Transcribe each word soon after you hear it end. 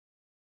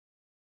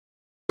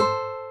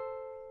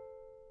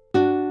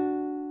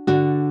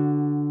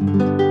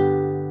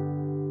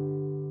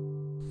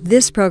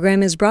This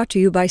program is brought to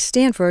you by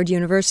Stanford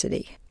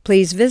University.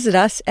 Please visit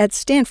us at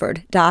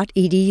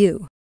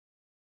stanford.edu.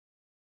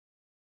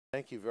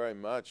 Thank you very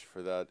much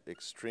for that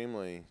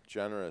extremely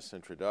generous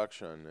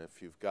introduction.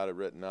 If you've got it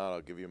written out,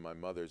 I'll give you my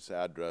mother's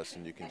address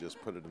and you can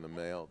just put it in the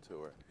mail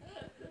to her.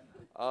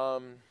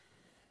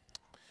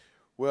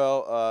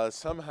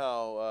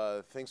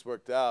 Somehow things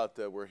worked out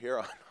that we're here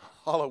on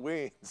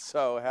Halloween,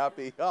 so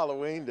happy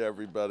Halloween to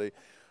everybody.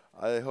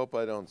 I hope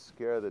I don't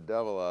scare the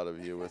devil out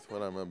of you with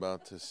what I'm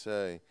about to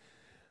say.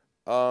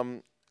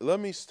 Let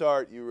me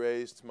start. You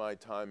raised my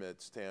time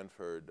at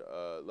Stanford.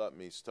 Let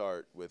me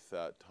start with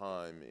that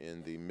time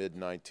in the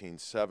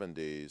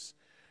mid-1970s.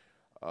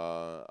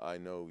 I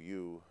know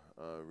you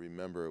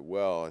remember it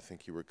well. I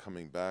think you were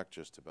coming back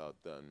just about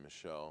then,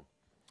 Michelle.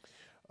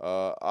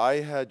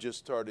 I had just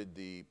started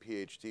the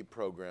PhD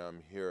program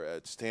here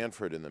at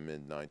Stanford in the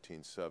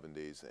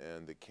mid-1970s,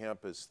 and the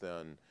campus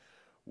then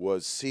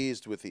was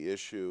seized with the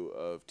issue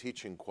of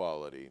teaching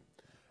quality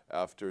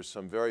after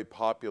some very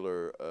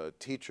popular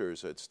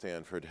teachers at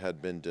Stanford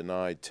had been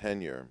denied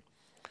tenure.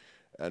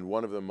 And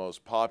one of the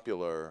most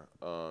popular,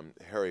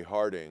 Harry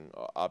Harding,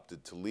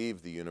 opted to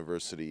leave the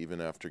university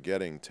even after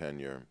getting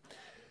tenure.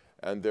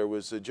 And there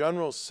was a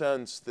general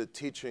sense that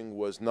teaching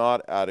was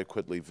not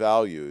adequately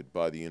valued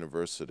by the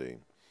university.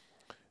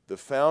 The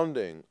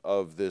founding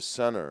of this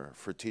Center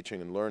for Teaching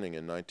and Learning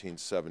in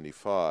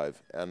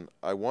 1975, and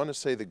I want to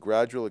say the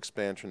gradual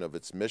expansion of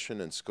its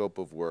mission and scope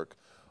of work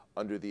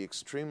under the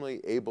extremely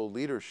able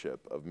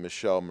leadership of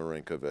Michelle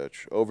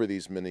Marinkovich over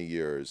these many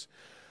years,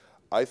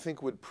 I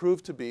think would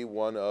prove to be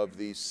one of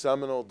the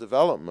seminal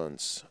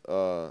developments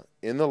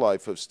in the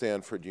life of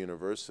Stanford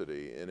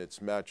University in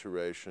its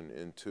maturation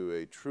into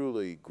a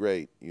truly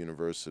great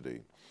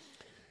university.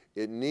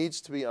 It needs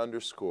to be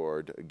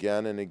underscored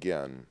again and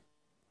again.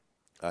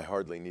 I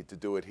hardly need to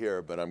do it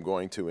here, but I'm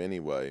going to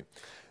anyway,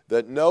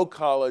 that no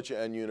college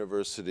and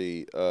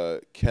university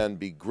can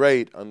be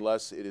great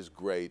unless it is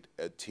great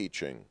at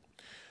teaching.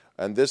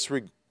 And this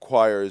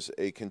requires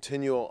a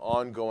continual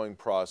ongoing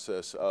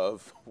process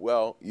of,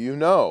 well,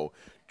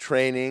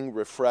 training,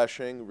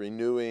 refreshing,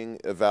 renewing,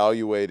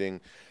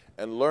 evaluating,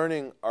 and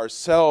learning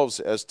ourselves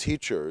as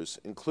teachers,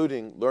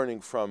 including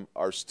learning from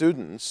our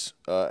students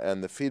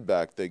and the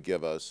feedback they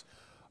give us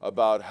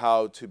about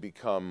how to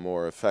become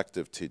more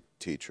effective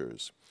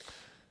teachers.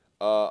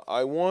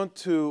 I want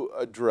to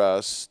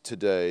address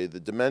today the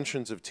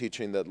dimensions of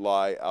teaching that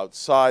lie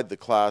outside the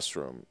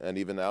classroom and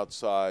even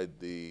outside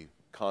the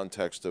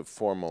context of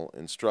formal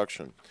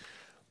instruction.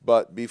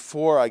 But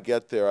before I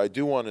get there, I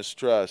do want to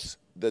stress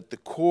that the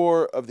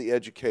core of the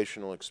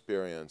educational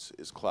experience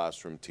is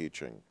classroom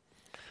teaching.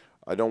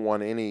 I don't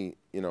want any,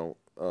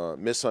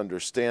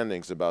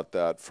 misunderstandings about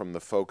that from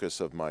the focus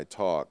of my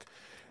talk.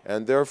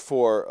 And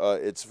therefore,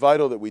 it's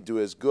vital that we do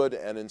as good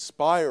and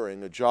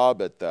inspiring a job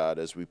at that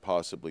as we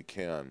possibly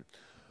can.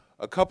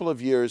 A couple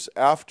of years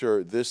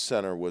after this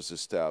center was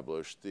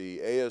established, the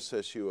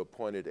ASSU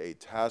appointed a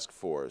task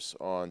force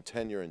on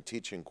tenure and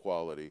teaching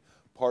quality,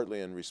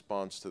 partly in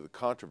response to the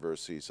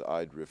controversies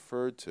I'd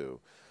referred to.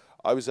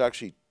 I was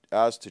actually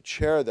asked to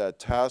chair that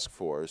task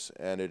force,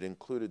 and it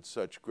included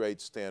such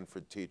great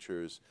Stanford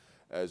teachers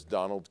as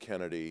Donald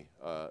Kennedy,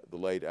 the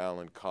late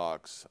Alan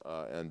Cox,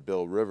 and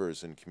Bill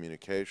Rivers in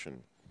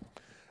communication.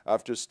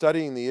 After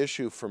studying the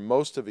issue for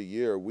most of a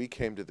year, we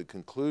came to the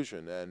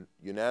conclusion and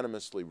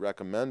unanimously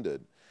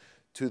recommended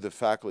to the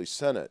Faculty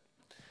Senate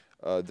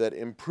that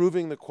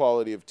improving the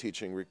quality of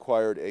teaching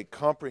required a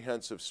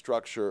comprehensive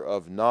structure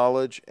of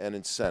knowledge and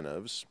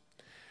incentives,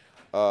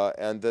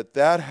 and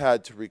that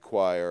had to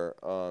require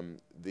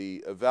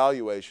the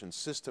evaluation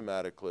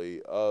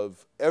systematically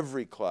of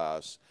every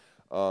class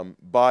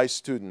by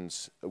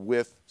students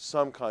with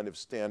some kind of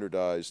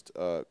standardized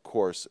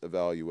course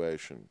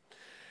evaluation.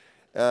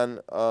 And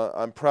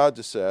I'm proud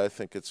to say I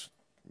think it's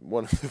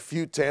one of the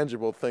few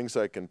tangible things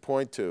I can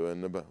point to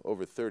in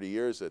over 30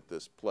 years at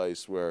this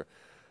place where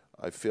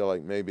I feel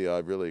like maybe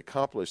I've really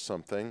accomplished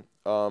something.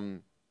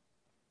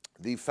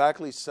 The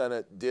Faculty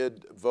Senate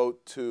did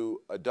vote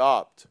to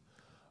adopt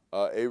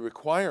a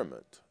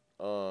requirement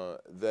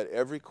that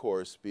every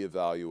course be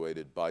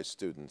evaluated by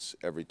students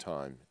every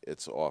time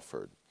it's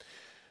offered.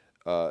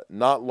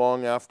 Not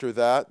long after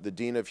that, the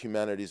Dean of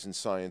Humanities and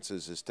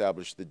Sciences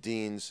established the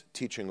Dean's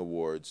Teaching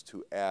Awards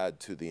to add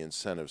to the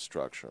incentive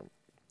structure.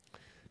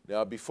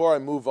 Now, before I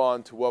move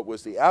on to what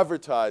was the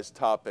advertised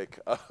topic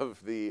of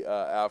the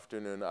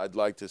afternoon, I'd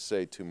like to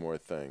say two more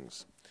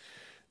things.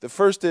 The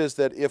first is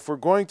that if we're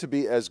going to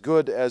be as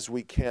good as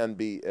we can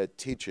be at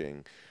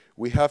teaching,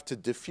 we have to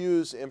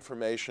diffuse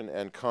information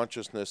and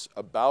consciousness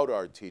about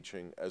our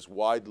teaching as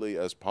widely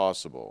as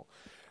possible.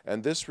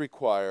 And this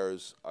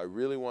requires, I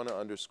really want to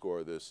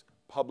underscore this,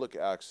 public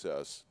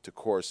access to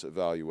course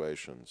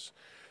evaluations.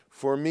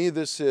 For me,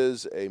 this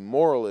is a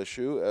moral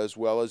issue as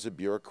well as a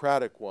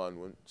bureaucratic one.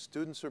 When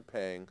students are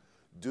paying,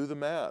 do the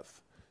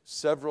math,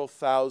 several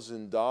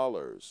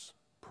 $1,000s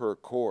per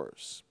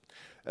course.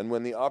 And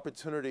when the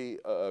opportunity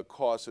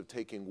costs of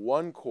taking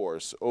one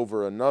course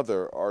over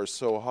another are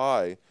so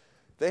high,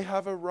 they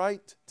have a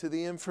right to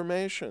the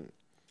information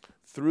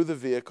through the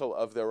vehicle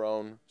of their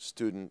own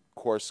student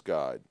course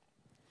guide.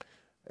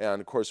 And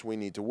of course, we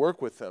need to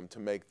work with them to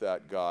make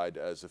that guide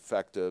as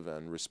effective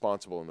and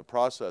responsible in the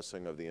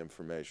processing of the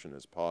information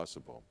as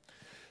possible.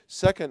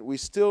 Second, we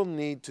still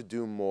need to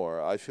do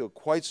more. I feel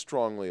quite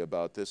strongly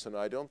about this, and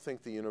I don't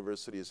think the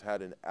university has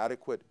had an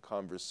adequate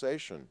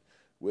conversation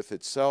with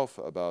itself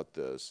about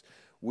this.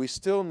 We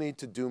still need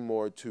to do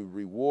more to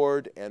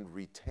reward and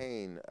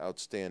retain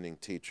outstanding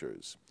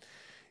teachers.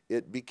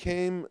 It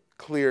became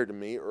clear to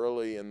me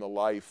early in the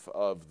life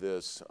of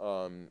this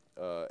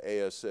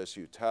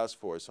ASSU task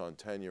force on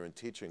tenure and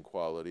teaching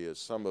quality, as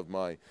some of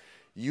my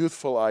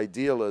youthful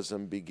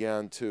idealism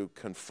began to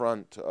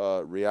confront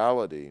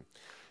reality,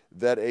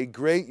 that a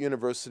great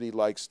university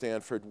like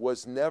Stanford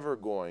was never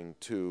going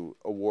to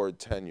award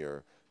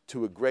tenure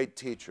to a great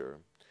teacher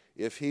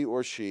if he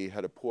or she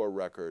had a poor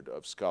record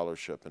of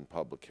scholarship and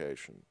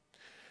publication.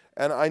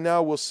 And I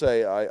now will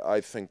say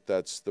I think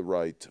that's the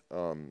right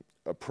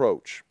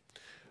approach.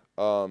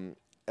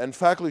 And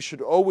faculty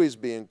should always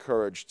be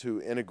encouraged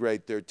to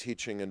integrate their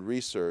teaching and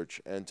research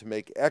and to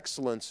make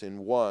excellence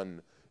in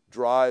one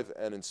drive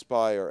and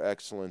inspire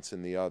excellence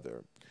in the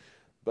other.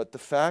 But the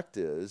fact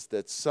is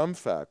that some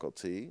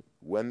faculty,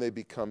 when they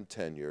become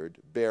tenured,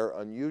 bear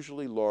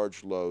unusually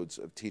large loads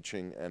of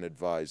teaching and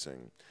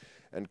advising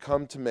and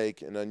come to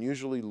make an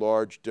unusually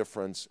large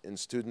difference in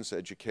students'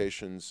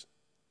 educations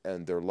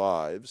and their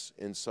lives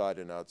inside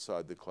and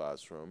outside the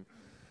classroom.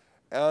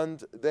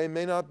 And they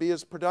may not be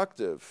as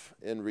productive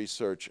in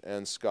research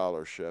and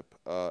scholarship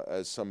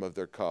as some of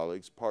their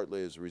colleagues,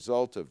 partly as a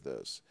result of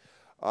this.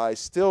 I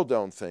still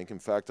don't think, in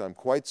fact, I'm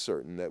quite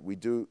certain that we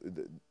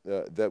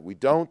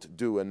don't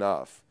do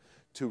enough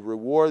to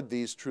reward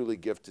these truly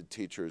gifted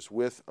teachers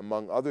with,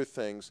 among other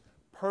things,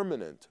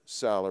 permanent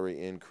salary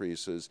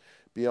increases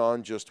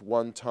beyond just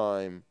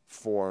one-time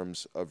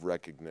forms of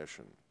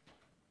recognition.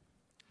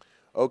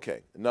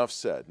 Okay, enough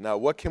said. Now,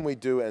 what can we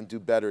do and do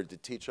better to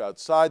teach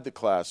outside the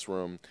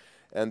classroom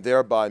and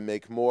thereby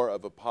make more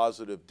of a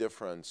positive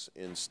difference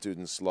in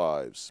students'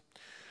 lives?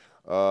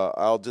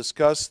 I'll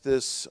discuss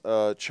this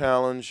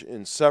challenge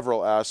in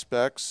several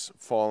aspects,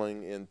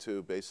 falling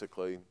into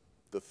basically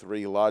the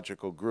three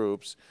logical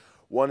groups.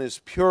 One is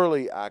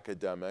purely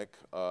academic,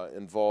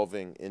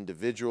 involving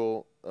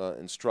individual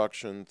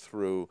instruction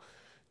through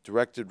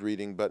directed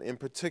reading, but in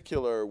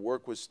particular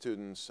work with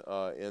students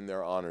in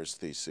their honors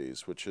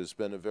theses, which has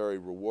been a very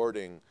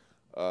rewarding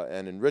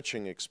and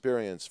enriching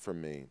experience for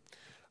me.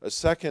 A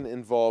second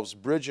involves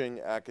bridging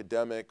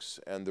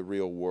academics and the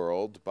real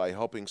world by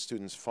helping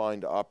students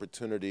find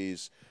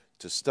opportunities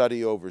to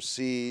study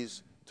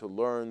overseas, to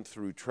learn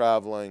through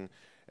traveling,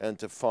 and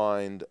to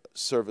find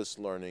service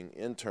learning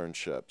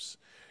internships.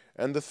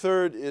 And the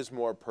third is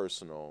more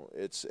personal.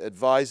 It's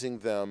advising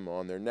them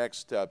on their next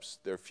steps,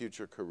 their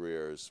future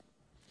careers,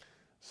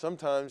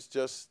 sometimes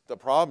just the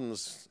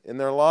problems in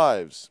their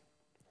lives.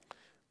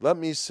 Let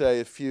me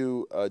say a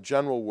few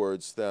general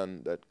words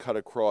then that cut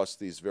across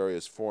these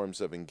various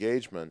forms of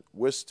engagement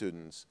with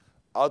students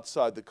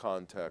outside the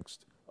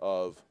context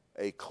of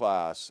a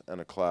class and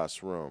a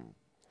classroom.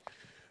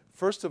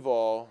 First of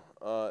all,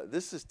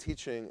 this is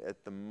teaching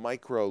at the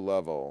micro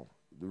level,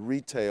 the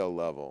retail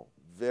level,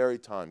 very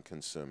time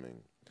consuming.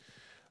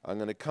 I'm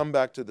going to come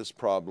back to this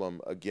problem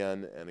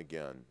again and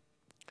again.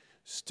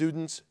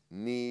 Students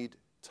need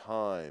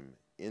time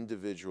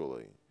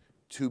individually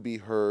to be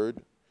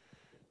heard,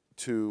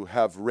 to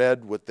have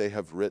read what they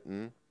have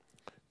written,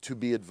 to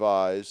be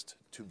advised,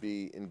 to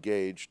be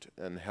engaged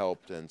and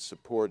helped and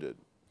supported.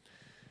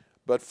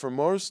 But for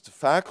most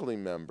faculty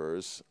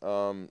members,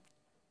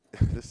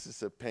 this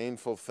is a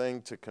painful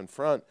thing to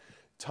confront.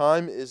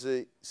 Time is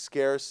a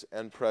scarce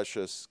and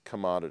precious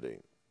commodity.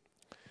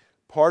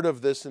 Part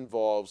of this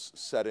involves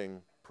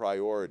setting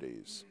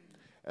priorities,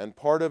 and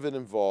part of it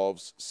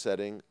involves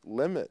setting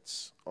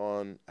limits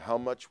on how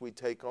much we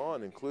take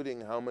on,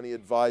 including how many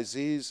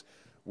advisees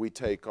we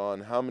take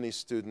on, how many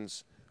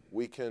students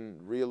we can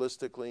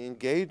realistically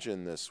engage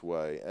in this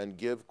way and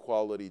give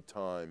quality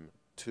time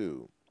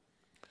to.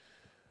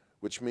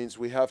 Which means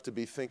we have to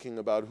be thinking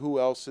about who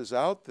else is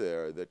out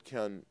there that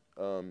can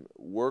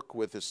work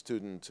with a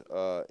student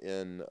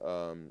in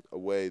a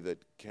way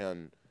that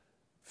can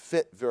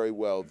fit very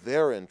well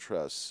their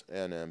interests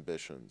and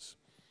ambitions.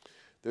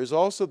 There's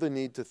also the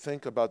need to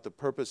think about the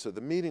purpose of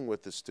the meeting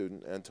with the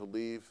student and to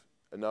leave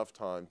enough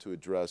time to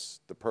address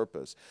the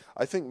purpose.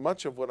 I think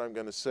much of what I'm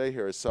going to say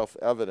here is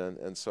self-evident,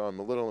 and so I'm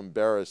a little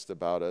embarrassed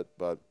about it,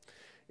 but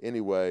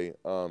anyway,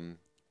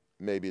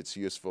 maybe it's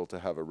useful to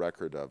have a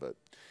record of it.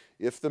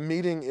 If the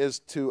meeting is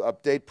to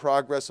update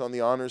progress on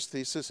the honors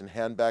thesis and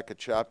hand back a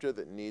chapter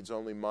that needs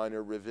only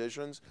minor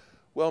revisions,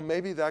 well,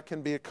 maybe that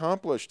can be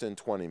accomplished in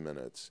 20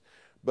 minutes.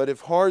 But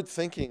if hard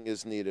thinking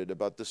is needed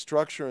about the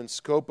structure and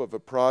scope of a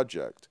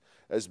project,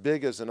 as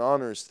big as an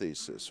honors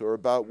thesis, or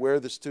about where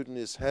the student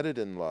is headed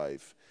in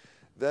life,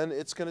 then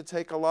it's going to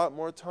take a lot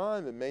more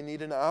time. It may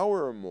need an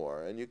hour or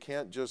more, and you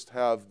can't just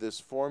have this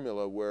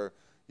formula where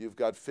you've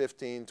got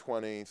 15,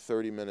 20,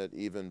 30-minute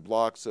even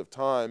blocks of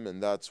time,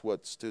 and that's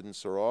what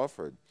students are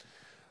offered.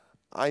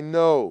 I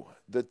know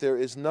that there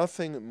is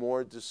nothing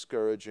more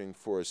discouraging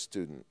for a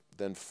student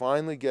than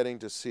finally getting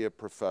to see a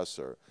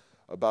professor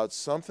about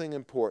something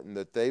important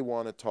that they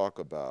want to talk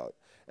about,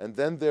 and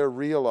then they're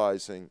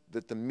realizing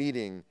that the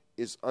meeting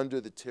is under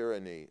the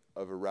tyranny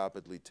of a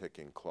rapidly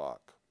ticking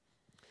clock,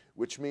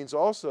 which means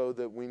also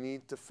that we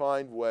need to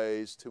find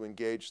ways to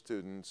engage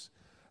students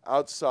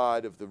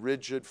outside of the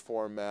rigid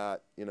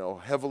format,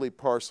 heavily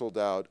parceled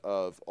out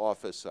of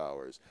office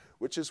hours,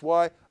 which is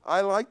why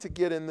I like to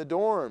get in the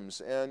dorms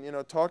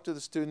and, talk to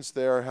the students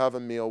there, have a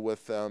meal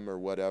with them or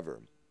whatever.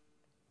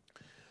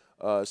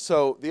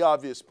 So the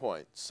obvious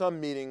point, some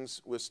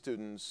meetings with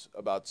students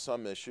about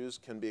some issues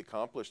can be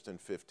accomplished in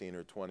 15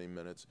 or 20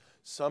 minutes.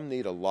 Some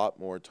need a lot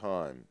more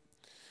time.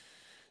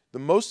 The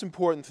most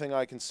important thing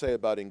I can say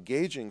about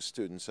engaging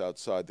students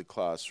outside the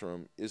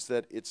classroom is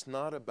that it's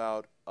not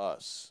about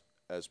us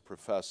as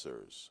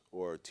professors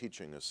or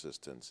teaching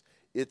assistants.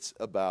 It's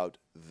about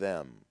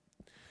them.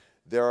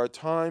 There are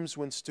times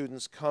when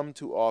students come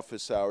to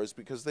office hours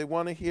because they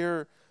want to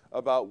hear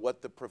about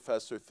what the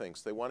professor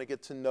thinks. They want to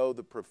get to know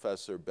the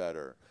professor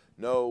better,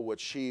 know what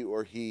she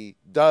or he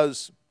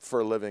does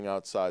for a living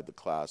outside the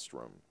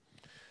classroom.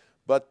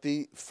 But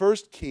the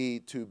first key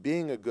to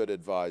being a good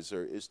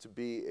advisor is to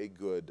be a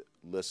good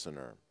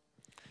listener.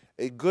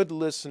 A good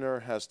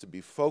listener has to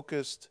be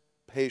focused,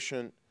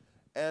 patient,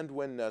 and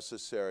when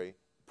necessary,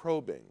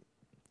 probing.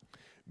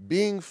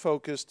 Being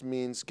focused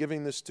means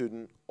giving the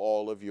student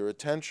all of your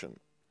attention.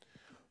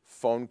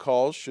 Phone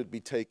calls should be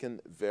taken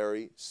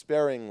very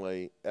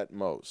sparingly at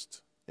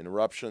most.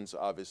 Interruptions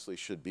obviously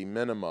should be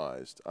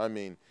minimized. I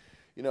mean,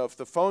 if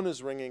the phone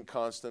is ringing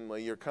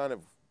constantly, you're kind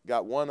of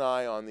got one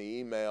eye on the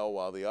email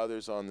while the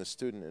other's on the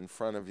student in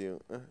front of you.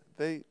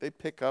 They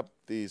pick up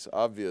these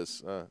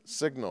obvious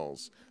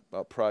signals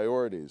about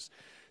priorities.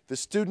 The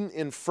student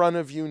in front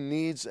of you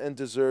needs and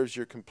deserves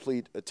your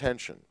complete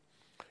attention,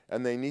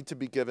 and they need to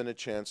be given a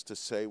chance to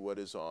say what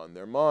is on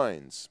their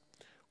minds,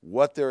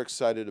 what they're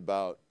excited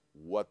about,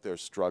 what they're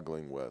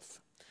struggling with.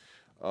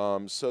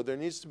 So there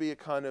needs to be a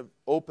kind of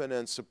open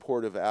and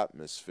supportive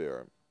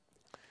atmosphere.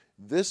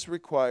 This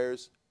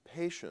requires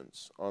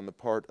patience on the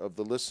part of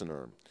the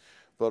listener,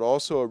 but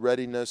also a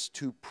readiness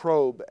to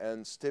probe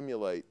and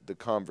stimulate the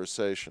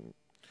conversation.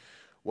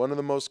 One of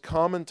the most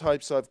common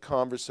types of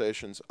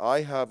conversations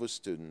I have with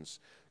students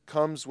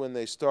comes when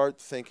they start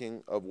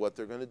thinking of what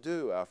they're going to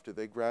do after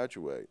they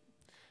graduate.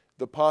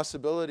 The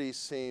possibilities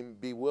seem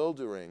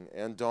bewildering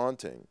and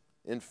daunting.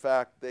 In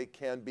fact, they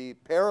can be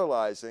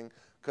paralyzing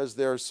because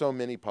there are so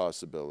many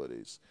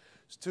possibilities.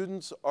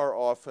 Students are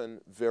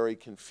often very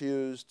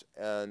confused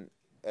and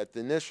at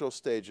the initial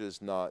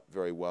stages not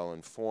very well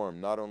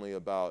informed, not only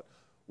about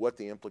what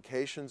the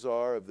implications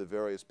are of the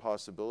various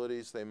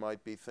possibilities they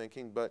might be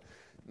thinking, but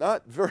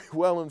not very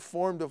well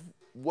informed of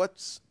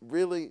what's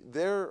really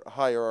their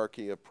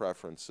hierarchy of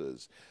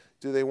preferences.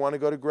 Do they want to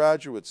go to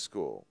graduate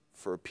school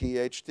for a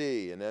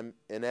PhD, an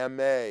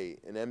MA,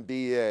 an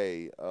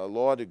MBA, a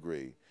law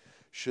degree?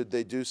 Should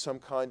they do some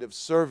kind of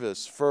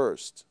service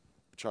first,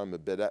 which I'm a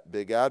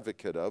big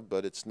advocate of,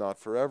 but it's not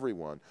for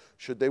everyone?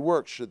 Should they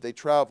work? Should they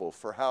travel?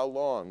 For how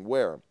long?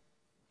 Where?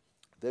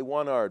 They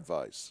want our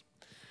advice.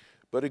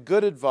 But a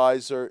good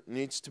advisor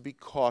needs to be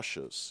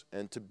cautious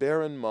and to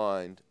bear in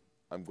mind,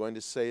 I'm going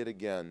to say it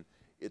again,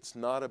 it's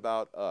not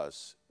about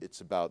us,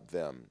 it's about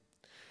them.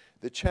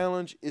 The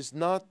challenge is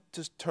not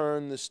to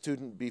turn the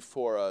student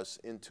before us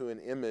into an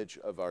image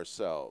of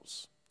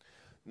ourselves.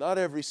 Not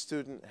every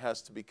student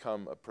has to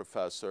become a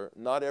professor.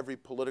 Not every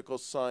political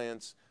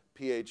science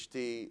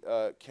PhD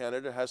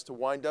candidate has to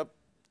wind up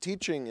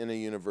teaching in a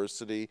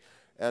university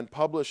and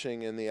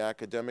publishing in the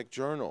academic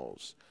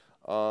journals.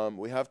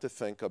 We have to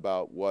think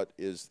about what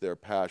is their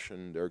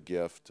passion, their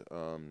gift,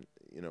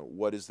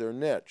 what is their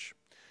niche,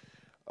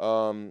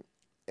 and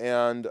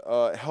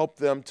help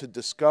them to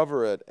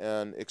discover it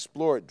and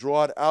explore it,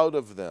 draw it out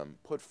of them,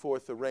 put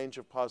forth a range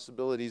of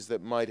possibilities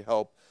that might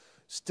help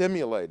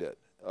stimulate it.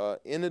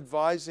 In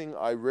advising,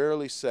 I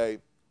rarely say,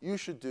 you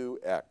should do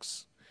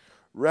X.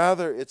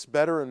 Rather, it's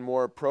better and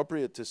more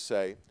appropriate to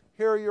say,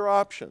 here are your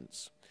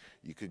options.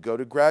 You could go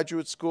to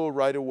graduate school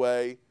right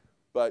away,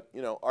 but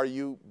are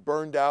you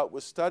burned out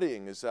with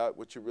studying? Is that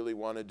what you really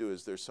want to do?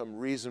 Is there some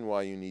reason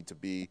why you need to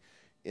be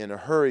in a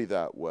hurry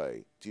that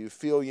way? Do you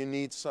feel you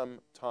need some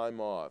time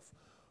off?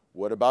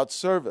 What about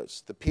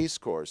service, the Peace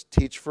Corps,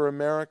 Teach for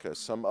America,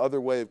 some other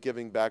way of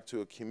giving back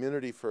to a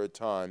community for a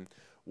time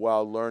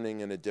while learning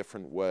in a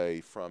different way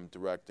from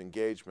direct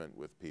engagement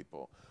with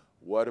people?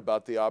 What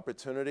about the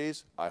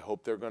opportunities? I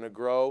hope they're going to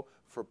grow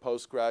for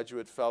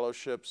postgraduate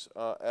fellowships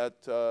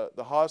at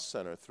the Haas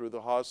Center, through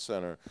the Haas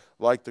Center,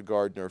 like the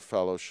Gardner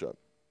Fellowship.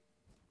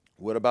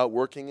 What about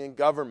working in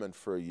government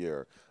for a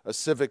year, a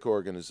civic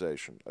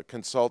organization, a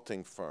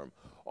consulting firm?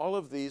 All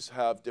of these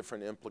have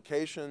different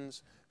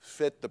implications,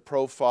 fit the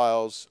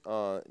profiles,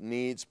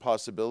 needs,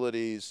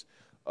 possibilities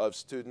of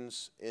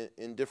students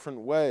in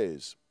different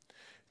ways.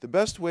 The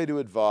best way to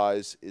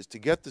advise is to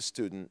get the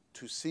student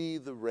to see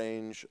the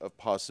range of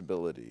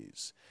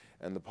possibilities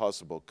and the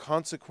possible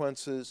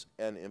consequences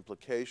and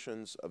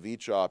implications of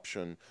each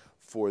option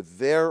for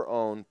their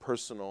own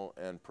personal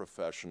and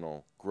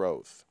professional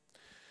growth.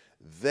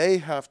 They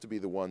have to be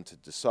the one to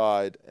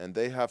decide, and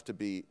they have to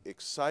be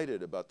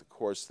excited about the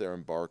course they're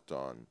embarked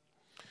on.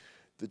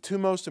 The two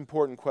most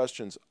important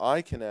questions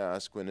I can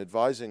ask when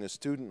advising a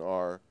student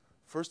are,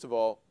 first of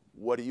all,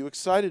 what are you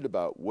excited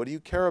about? What do you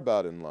care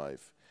about in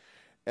life?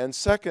 And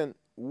second,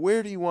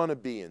 where do you want to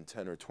be in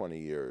 10 or 20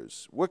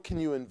 years? What can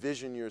you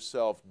envision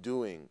yourself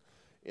doing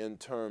in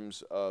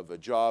terms of a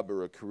job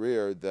or a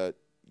career that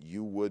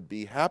you would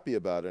be happy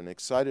about and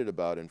excited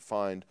about and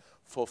find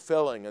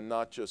fulfilling, and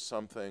not just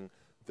something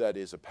that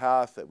is a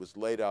path that was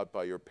laid out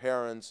by your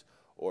parents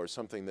or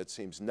something that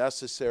seems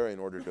necessary in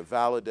order to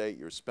validate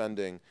your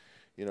spending,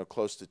 you know,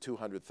 close to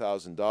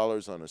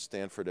 $200,000 on a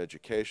Stanford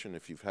education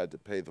if you've had to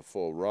pay the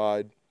full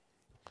ride.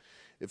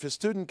 If a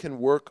student can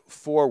work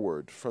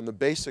forward from the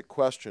basic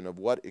question of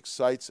what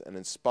excites and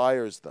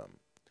inspires them,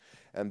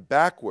 and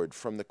backward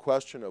from the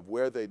question of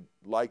where they'd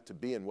like to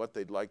be and what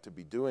they'd like to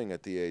be doing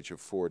at the age of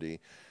 40,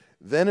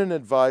 then an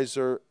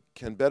advisor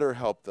can better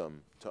help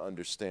them to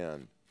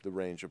understand the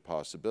range of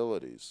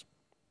possibilities.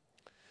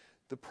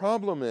 The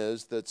problem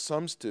is that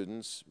some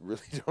students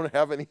really don't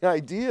have any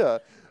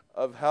idea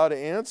of how to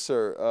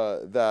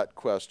answer that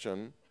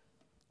question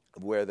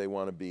of where they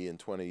want to be in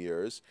 20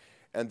 years.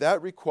 And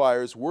that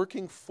requires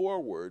working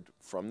forward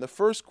from the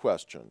first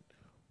question.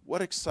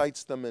 What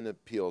excites them and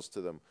appeals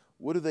to them?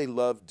 What do they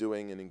love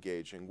doing and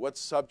engaging? What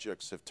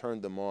subjects have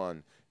turned them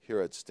on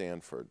here at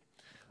Stanford?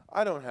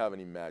 I don't have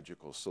any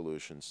magical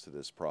solutions to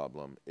this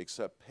problem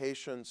except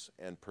patience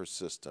and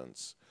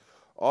persistence.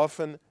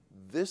 Often,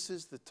 this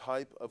is the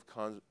type of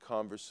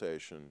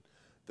conversation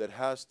that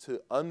has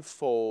to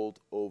unfold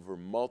over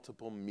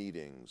multiple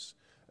meetings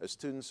as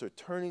students are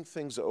turning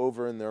things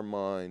over in their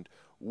mind,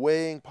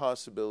 weighing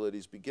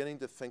possibilities, beginning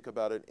to think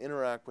about it,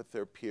 interact with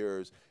their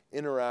peers,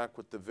 interact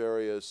with the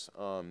various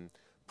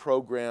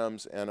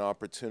programs and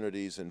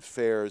opportunities and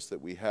fairs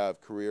that we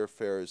have, career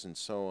fairs and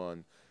so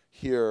on,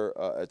 here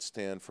at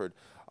Stanford.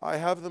 I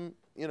have them,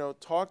 you know,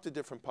 talk to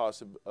different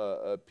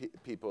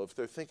people. If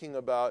they're thinking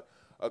about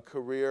a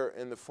career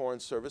in the Foreign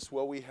Service,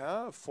 well, we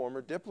have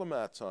former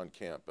diplomats on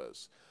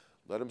campus.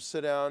 Let them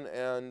sit down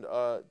and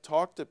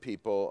talk to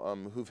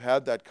people who've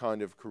had that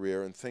kind of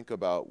career and think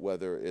about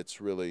whether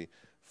it's really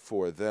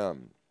for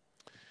them.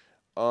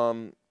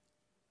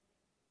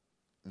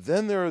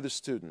 Then there are the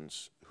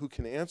students who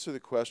can answer the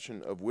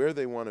question of where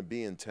they want to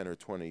be in 10 or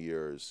 20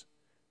 years,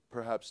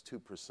 perhaps too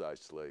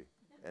precisely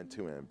and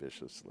too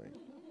ambitiously.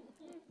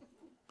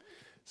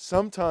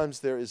 Sometimes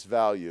there is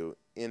value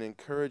in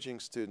encouraging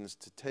students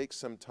to take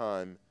some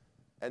time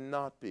and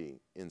not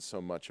be in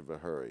so much of a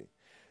hurry.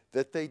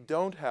 That they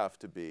don't have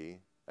to be,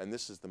 and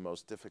this is the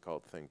most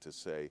difficult thing to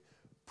say,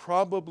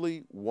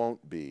 probably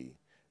won't be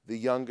the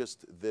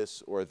youngest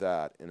this or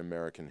that in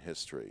American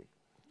history.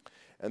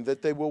 And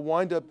that they will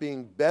wind up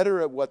being better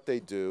at what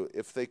they do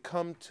if they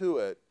come to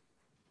it,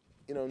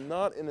 you know,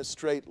 not in a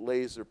straight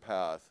laser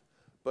path,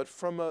 but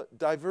from a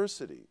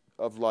diversity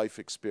of life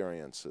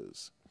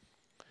experiences.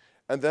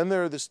 And then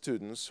there are the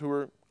students who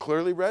are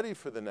clearly ready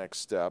for the next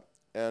step,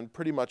 and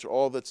pretty much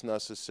all that's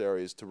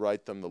necessary is to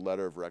write them the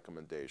letter of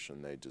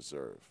recommendation they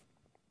deserve.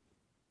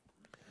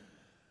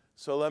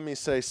 So let me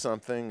say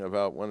something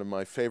about one of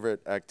my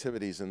favorite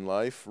activities in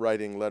life,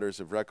 writing letters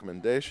of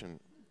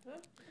recommendation.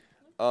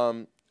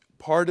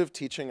 Part of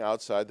teaching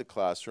outside the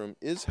classroom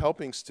is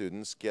helping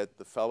students get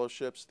the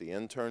fellowships, the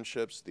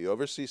internships, the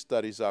overseas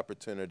studies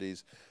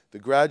opportunities, the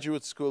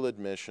graduate school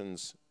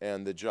admissions,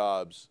 and the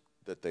jobs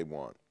that they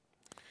want.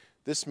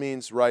 This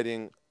means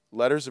writing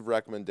letters of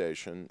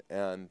recommendation,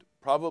 and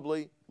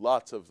probably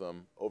lots of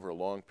them over a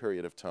long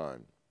period of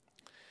time.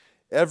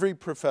 Every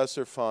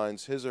professor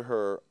finds his or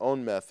her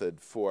own method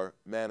for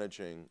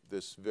managing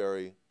this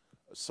very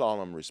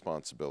solemn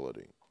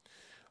responsibility.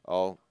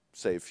 I'll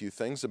say a few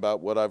things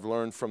about what I've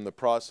learned from the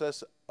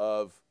process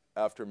of,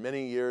 after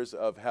many years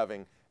of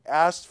having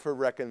asked for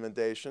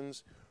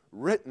recommendations,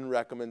 written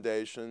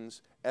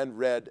recommendations, and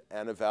read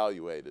and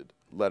evaluated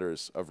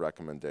letters of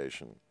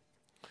recommendation.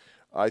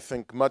 I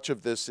think much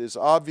of this is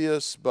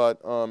obvious, but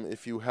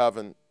if you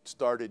haven't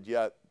started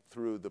yet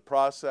through the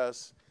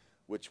process,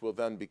 which will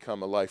then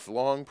become a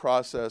lifelong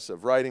process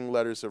of writing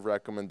letters of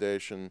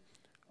recommendation,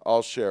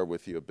 I'll share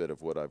with you a bit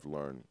of what I've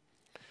learned.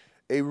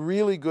 A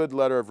really good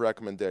letter of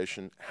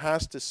recommendation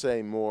has to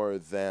say more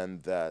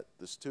than that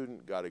the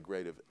student got a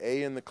grade of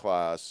A in the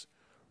class,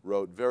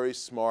 wrote very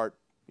smart,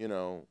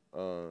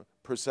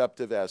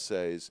 perceptive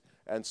essays,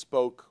 and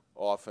spoke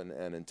often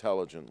and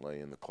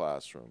intelligently in the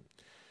classroom.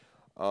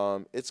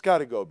 It's got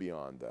to go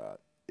beyond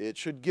that. It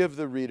should give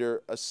the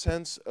reader a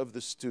sense of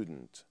the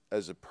student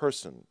as a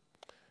person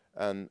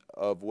and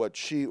of what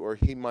she or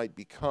he might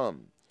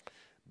become,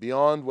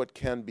 beyond what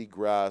can be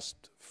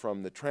grasped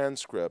from the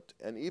transcript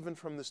and even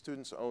from the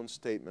student's own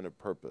statement of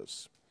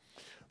purpose.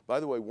 By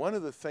the way, one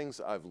of the things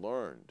I've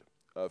learned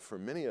for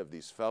many of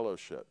these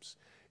fellowships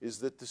is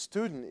that the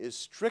student is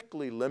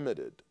strictly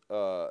limited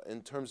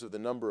in terms of the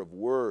number of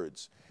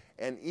words.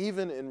 And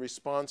even in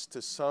response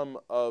to some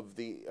of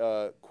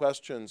the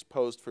questions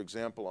posed, for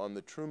example, on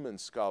the Truman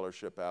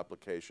Scholarship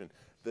application,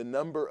 the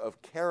number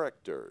of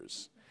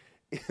characters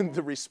in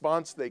the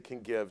response they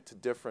can give to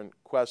different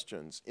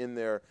questions in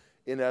their,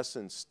 in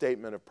essence,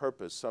 statement of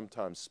purpose,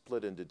 sometimes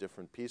split into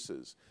different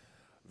pieces.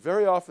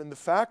 Very often the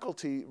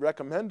faculty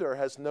recommender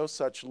has no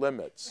such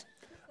limits.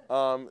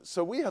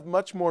 So we have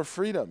much more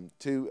freedom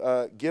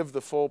to give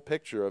the full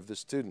picture of the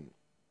student.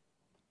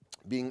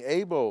 Being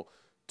able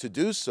to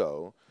do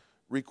so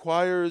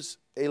requires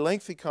a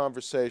lengthy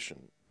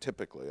conversation,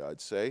 typically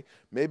I'd say,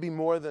 maybe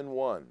more than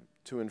one,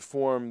 to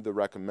inform the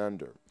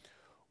recommender.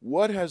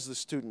 What has the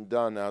student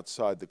done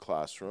outside the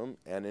classroom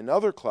and in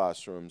other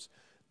classrooms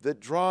that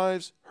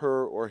drives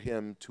her or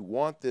him to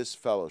want this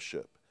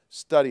fellowship,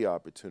 study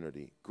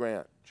opportunity,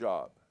 grant,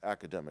 job,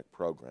 academic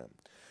program?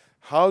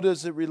 How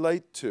does it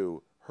relate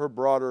to her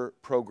broader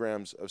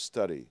programs of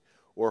study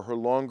or her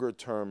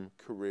longer-term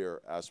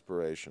career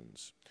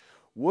aspirations?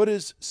 What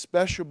is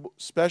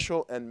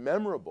special and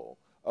memorable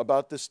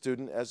about the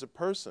student as a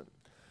person?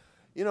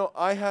 You know,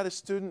 I had a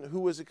student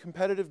who was a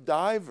competitive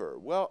diver.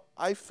 Well,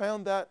 I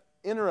found that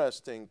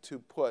interesting to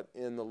put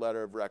in the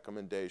letter of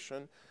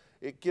recommendation.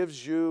 It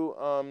gives you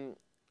a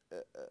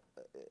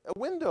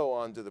window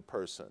onto the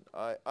person.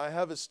 I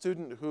have a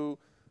student who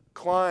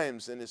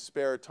climbs in his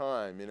spare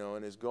time, you know,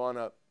 and has gone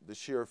up the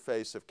sheer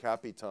face of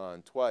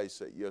Capitan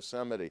twice at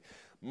Yosemite.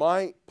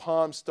 My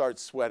palms start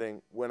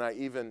sweating when I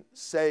even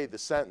say the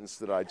sentence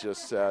that I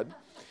just said.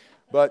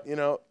 But, you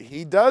know,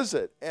 he does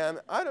it. And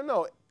I don't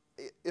know,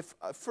 if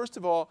first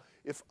of all,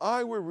 if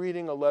I were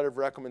reading a letter of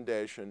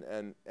recommendation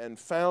and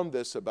found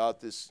this about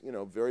this, you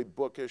know, very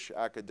bookish,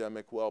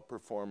 academic,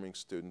 well-performing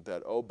student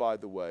that, oh, by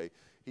the way,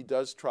 he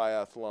does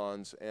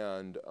triathlons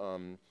and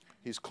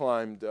he's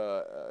climbed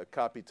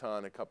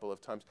Capitan a couple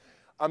of times,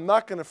 I'm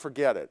not going to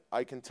forget it.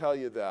 I can tell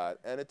you that.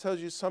 And it tells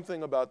you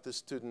something about the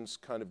student's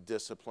kind of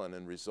discipline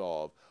and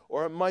resolve.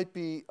 Or it might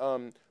be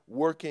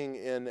working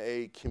in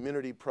a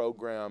community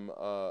program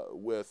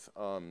with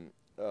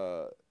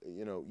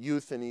you know,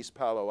 youth in East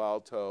Palo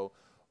Alto,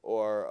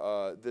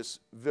 or this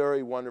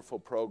very wonderful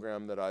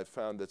program that I've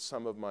found that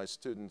some of my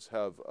students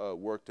have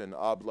worked in,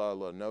 Habla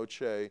la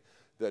Noche,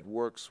 that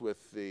works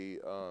with the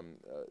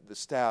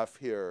staff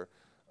here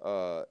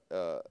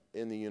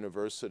in the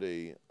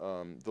university,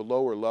 the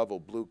lower level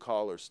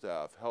blue-collar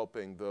staff,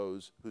 helping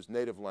those whose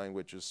native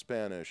language is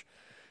Spanish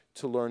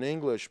to learn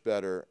English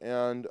better.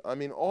 And I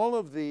mean, all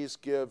of these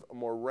give a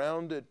more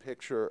rounded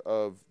picture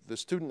of the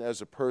student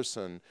as a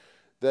person,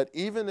 that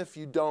even if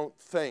you don't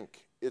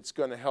think it's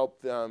going to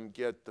help them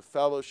get the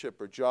fellowship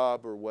or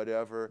job or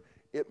whatever,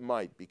 it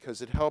might,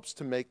 because it helps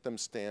to make them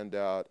stand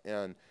out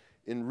and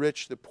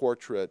enrich the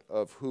portrait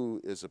of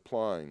who is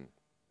applying.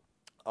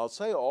 I'll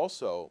say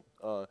also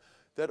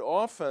that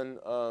often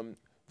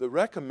the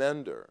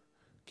recommender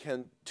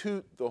can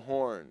toot the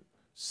horn,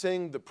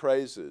 sing the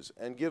praises,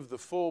 and give the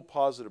full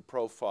positive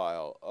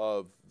profile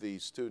of the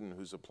student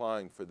who's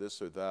applying for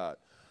this or that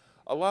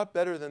a lot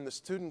better than the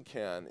student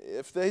can.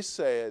 If they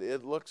say it,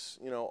 it looks,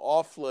 you know,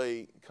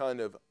 awfully kind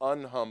of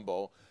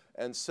unhumble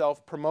and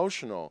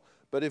self-promotional.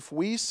 But if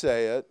we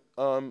say it,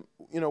 you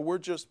know, we're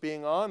just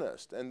being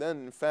honest. And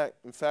then,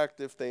 in fact,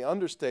 if they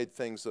understate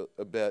things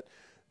a bit,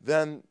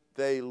 then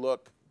they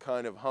look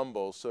kind of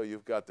humble. So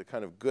you've got the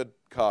kind of good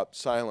cop,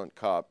 silent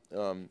cop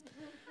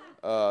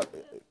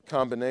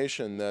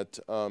combination that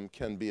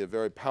can be a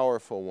very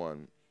powerful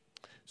one.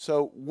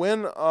 So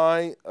when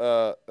I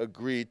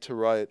agreed to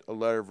write a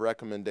letter of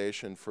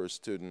recommendation for a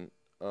student,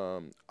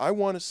 I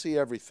want to see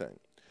everything.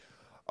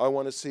 I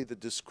want to see the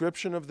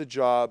description of the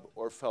job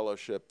or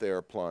fellowship they're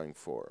applying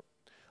for.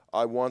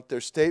 I want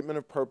their statement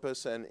of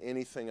purpose and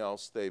anything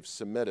else they've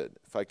submitted.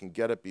 If I can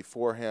get it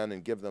beforehand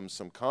and give them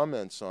some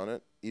comments on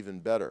it, even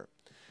better.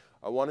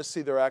 I want to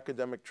see their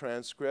academic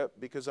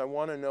transcript, because I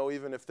want to know,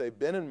 even if they've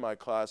been in my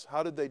class,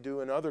 how did they do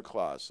in other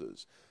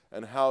classes?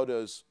 And how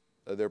does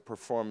their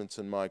performance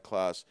in my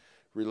class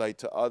relate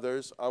to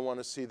others? I want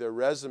to see their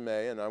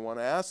resume, and I want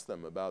to ask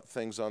them about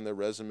things on their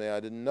resume I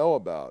didn't know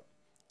about.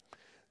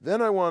 Then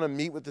I want to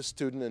meet with the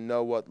student and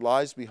know what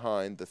lies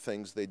behind the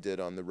things they did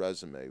on the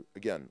resume.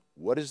 Again,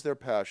 what is their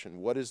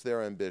passion? What is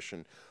their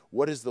ambition?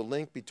 What is the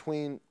link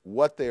between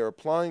what they are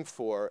applying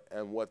for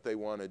and what they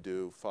want to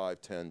do 5,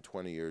 10,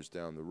 20 years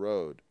down the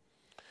road?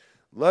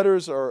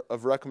 Letters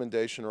of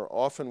recommendation are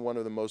often one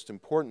of the most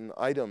important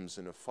items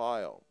in a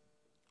file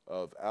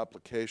of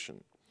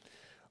application,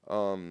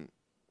 often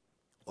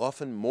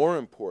more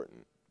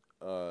important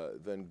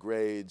than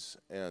grades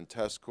and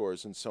test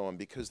scores and so on,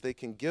 because they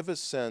can give a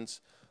sense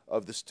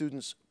of the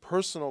student's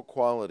personal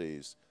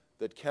qualities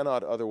that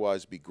cannot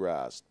otherwise be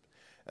grasped.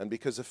 And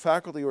because a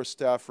faculty or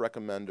staff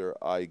recommender,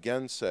 I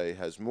again say,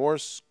 has more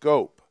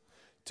scope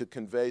to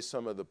convey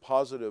some of the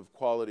positive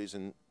qualities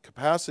and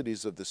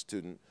capacities of the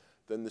student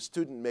than the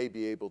student may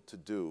be able to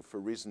do for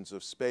reasons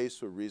of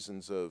space or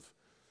reasons of,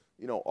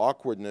 you know,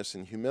 awkwardness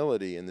and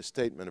humility in the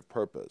statement of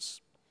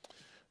purpose.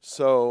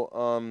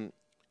 So,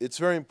 it's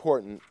very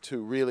important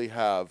to really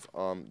have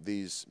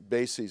these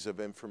bases of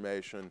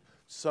information,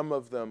 some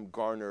of them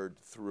garnered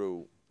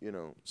through,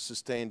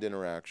 sustained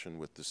interaction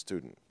with the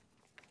student.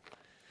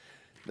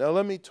 Now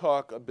let me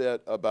talk a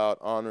bit about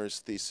honors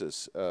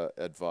thesis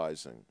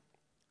advising.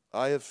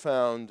 I have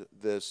found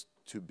this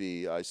to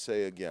be, I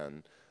say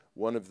again,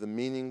 one of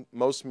the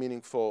most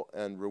meaningful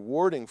and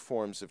rewarding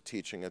forms of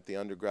teaching at the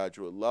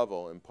undergraduate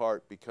level, in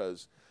part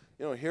because,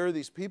 here are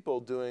these people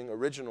doing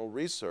original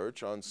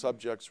research on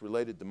subjects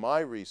related to my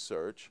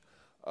research.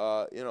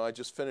 I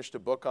just finished a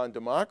book on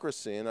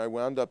democracy, and I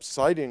wound up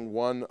citing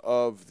one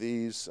of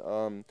these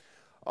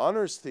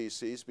honors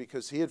theses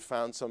because he had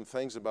found some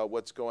things about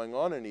what's going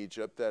on in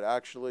Egypt that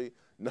actually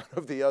none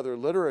of the other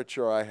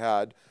literature I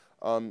had,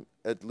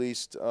 at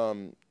least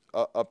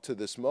up to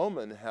this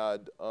moment,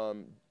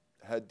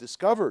 had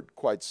discovered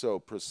quite so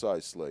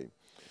precisely.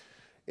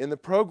 In the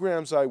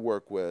programs I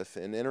work with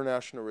in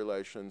international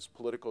relations,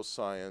 political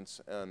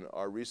science, and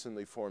our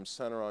recently formed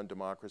Center on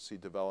Democracy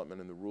Development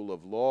and the Rule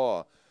of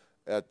Law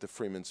at the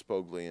Freeman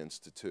Spogli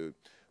Institute,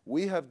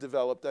 we have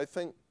developed, I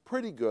think,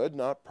 pretty good,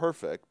 not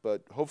perfect,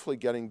 but hopefully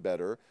getting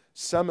better,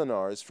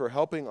 seminars for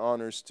helping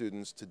honors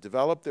students to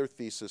develop their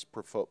thesis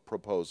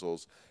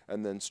proposals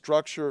and then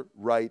structure,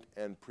 write,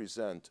 and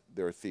present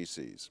their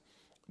theses.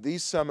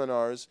 These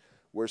seminars,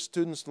 where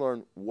students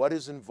learn what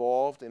is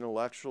involved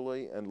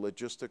intellectually and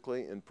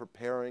logistically in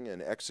preparing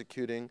and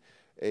executing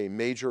a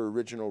major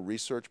original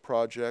research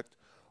project,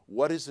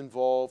 what is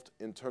involved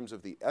in terms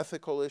of the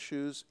ethical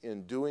issues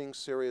in doing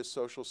serious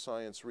social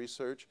science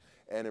research,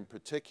 and in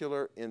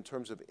particular in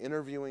terms of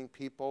interviewing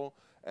people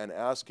and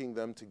asking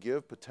them to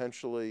give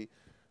potentially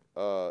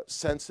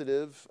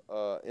sensitive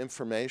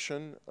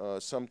information,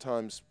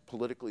 sometimes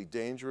politically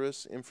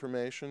dangerous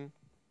information.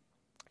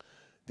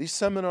 These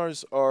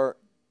seminars are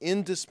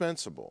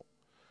indispensable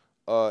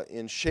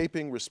in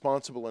shaping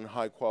responsible and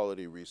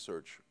high-quality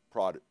research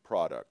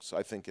products,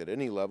 I think at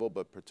any level,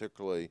 but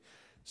particularly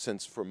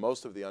since for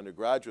most of the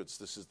undergraduates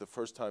this is the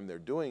first time they're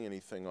doing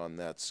anything on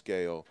that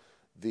scale,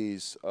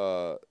 these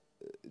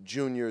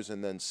juniors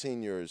and then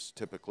seniors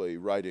typically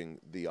writing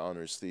the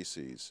honors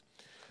theses.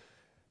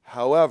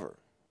 However,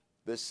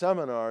 the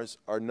seminars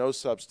are no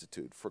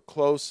substitute for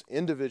close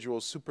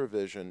individual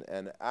supervision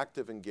and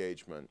active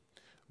engagement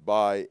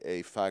by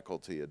a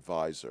faculty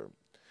advisor.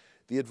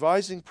 The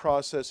advising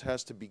process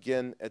has to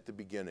begin at the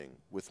beginning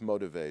with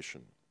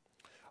motivation.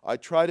 I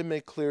try to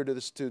make clear to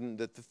the student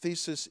that the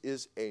thesis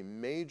is a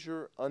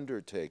major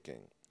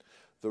undertaking,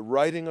 the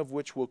writing of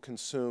which will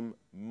consume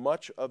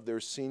much of their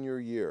senior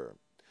year,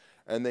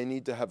 and they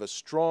need to have a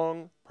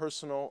strong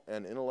personal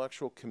and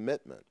intellectual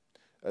commitment,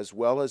 as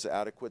well as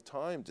adequate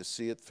time to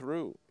see it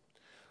through.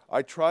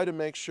 I try to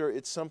make sure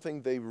it's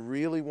something they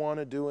really want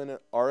to do and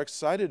are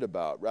excited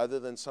about, rather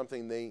than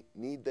something they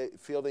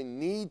feel they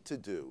need to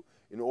do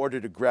in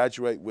order to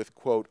graduate with,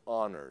 quote,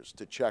 honors,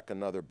 to check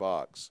another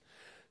box.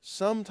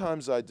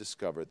 Sometimes I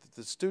discover that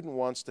the student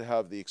wants to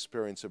have the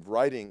experience of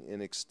writing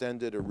an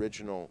extended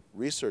original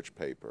research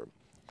paper,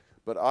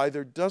 but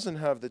either doesn't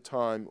have the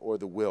time or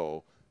the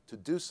will to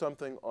do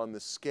something on the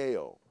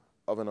scale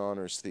of an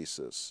honors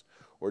thesis,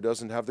 or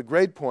doesn't have the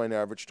grade point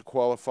average to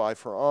qualify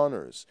for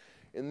honors.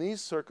 In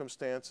these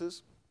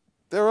circumstances,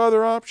 there are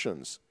other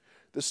options.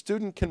 The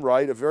student can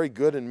write a very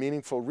good and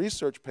meaningful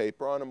research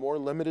paper on a more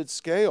limited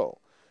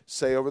scale,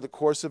 say over the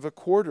course of a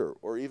quarter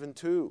or even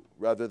 2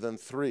 rather than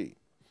 3.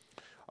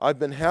 I've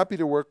been happy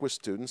to work with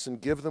students and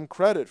give them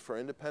credit for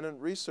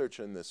independent research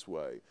in this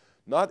way.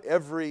 Not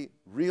every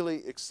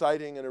really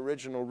exciting and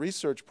original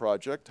research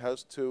project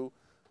has to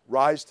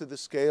rise to the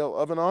scale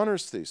of an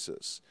honors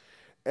thesis.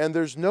 And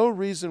there's no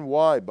reason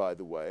why, by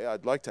the way,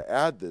 I'd like to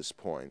add this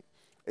point,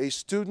 a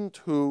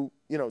student who,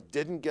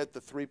 didn't get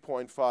the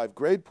 3.5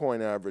 grade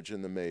point average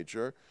in the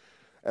major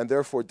and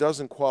therefore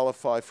doesn't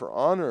qualify for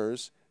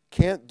honors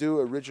can't do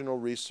original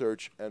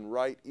research and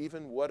write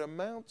even what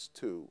amounts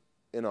to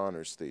an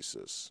honors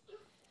thesis.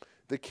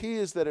 The key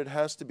is that it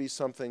has to be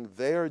something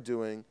they are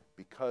doing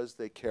because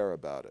they care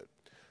about it.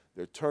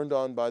 They're turned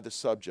on by the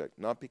subject,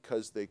 not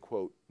because they,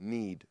 quote,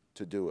 need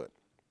to do it.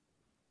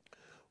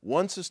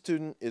 Once a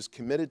student is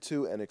committed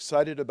to and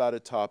excited about a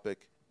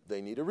topic, they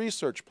need a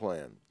research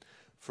plan.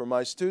 For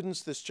my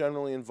students, this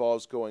generally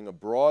involves going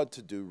abroad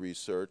to do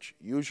research,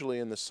 usually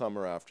in the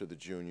summer after the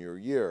junior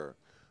year,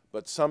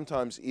 but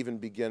sometimes even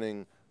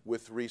beginning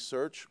with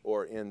research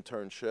or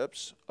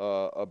internships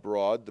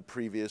abroad the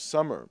previous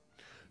summer.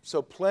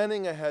 So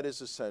planning ahead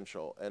is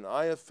essential, and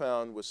I have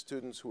found with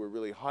students who are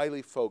really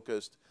highly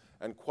focused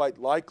and quite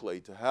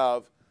likely to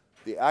have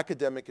the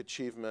academic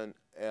achievement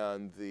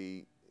and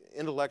the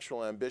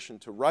intellectual ambition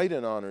to write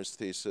an honors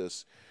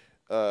thesis,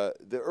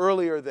 the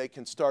earlier they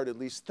can start at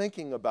least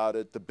thinking about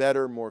it, the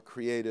better, more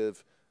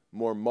creative,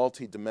 more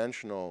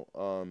multidimensional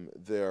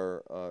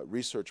their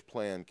research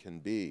plan can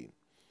be.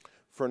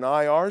 For an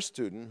IR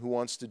student who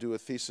wants to do a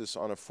thesis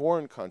on a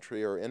foreign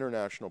country or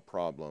international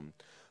problem,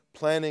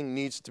 planning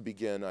needs to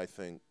begin, I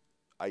think,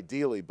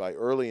 ideally by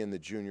early in the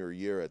junior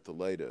year at the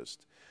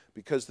latest.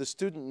 because the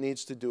student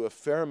needs to do a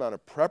fair amount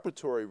of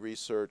preparatory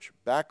research,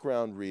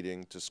 background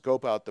reading to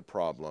scope out the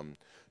problem,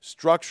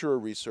 structure a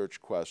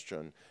research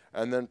question,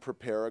 and then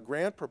prepare a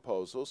grant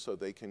proposal so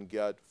they can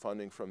get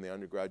funding from the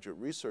undergraduate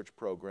research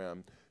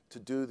program to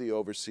do the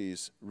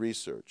overseas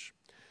research.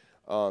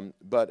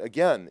 But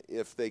again,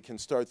 if they can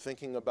start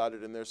thinking about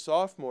it in their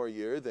sophomore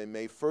year, they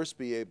may first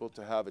be able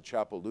to have a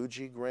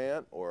Chapeluggi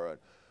grant or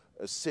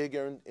a SIG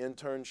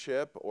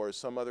internship or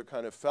some other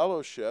kind of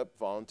fellowship,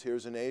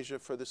 volunteers in Asia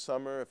for the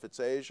summer, if it's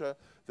Asia,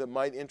 that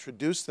might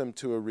introduce them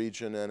to a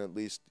region and at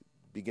least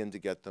begin to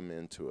get them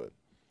into it.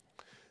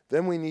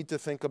 Then we need to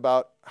think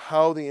about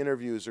how the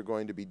interviews are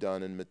going to be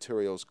done and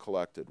materials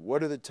collected.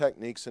 What are the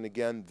techniques and,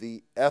 again,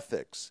 the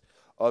ethics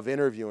of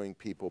interviewing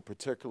people,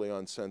 particularly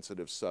on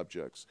sensitive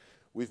subjects.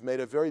 We've made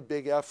a very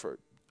big effort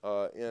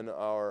in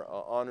our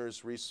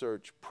honors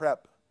research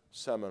prep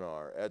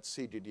seminar at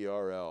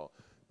CDDRL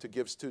to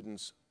give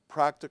students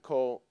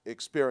practical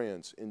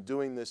experience in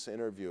doing this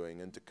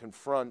interviewing and to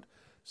confront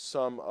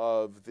some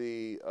of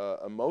the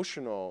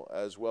emotional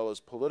as well as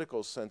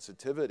political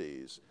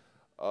sensitivities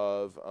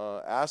of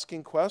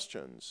asking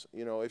questions.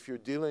 You know, if you're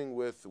dealing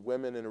with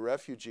women in a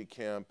refugee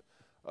camp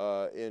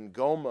in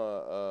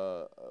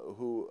Goma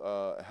who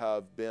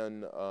have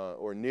been,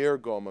 or near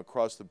Goma,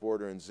 across the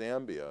border in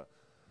Zambia,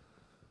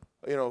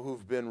 you know,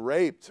 who've been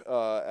raped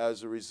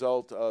as a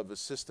result of a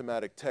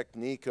systematic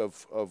technique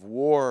of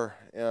war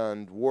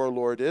and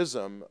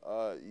warlordism,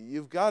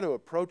 you've got to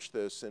approach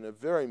this in a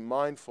very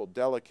mindful,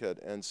 delicate,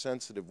 and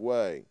sensitive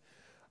way.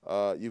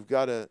 You've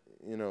got to,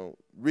 you know,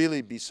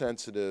 really be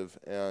sensitive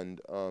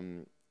and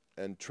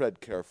tread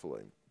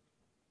carefully.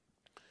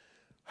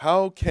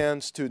 How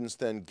can students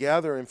then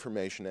gather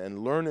information and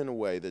learn in a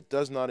way that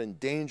does not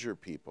endanger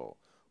people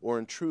or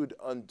intrude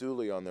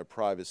unduly on their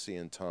privacy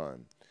and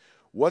time?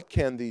 What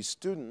can these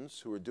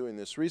students who are doing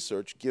this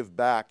research give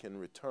back in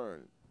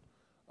return?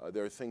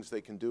 There are things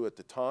they can do at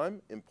the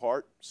time,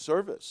 impart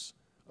service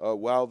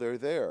while they're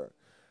there.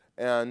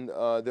 And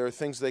there are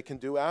things they can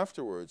do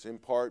afterwards, in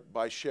part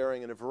by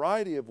sharing in a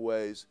variety of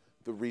ways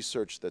the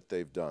research that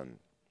they've done.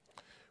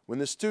 When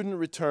the student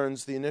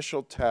returns, the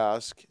initial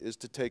task is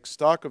to take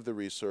stock of the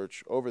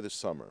research over the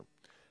summer.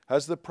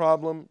 Has the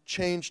problem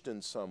changed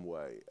in some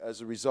way as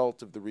a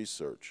result of the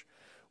research?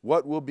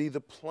 What will be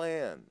the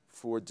plan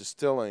for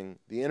distilling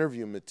the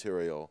interview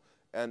material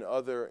and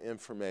other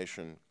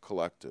information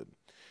collected?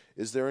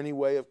 Is there any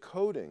way of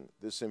coding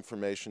this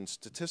information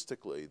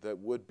statistically that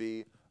would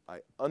be, I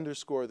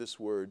underscore this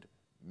word,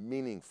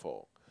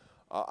 meaningful?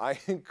 I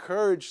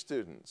encourage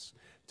students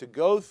to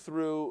go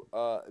through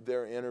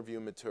their interview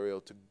material,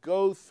 to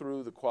go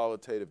through the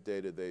qualitative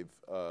data they've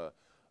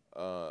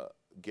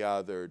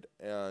gathered,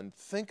 and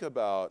think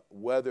about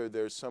whether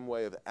there's some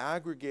way of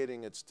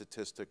aggregating it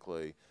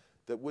statistically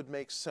that would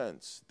make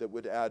sense, that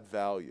would add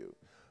value.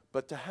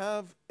 But to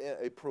have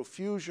a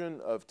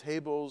profusion of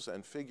tables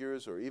and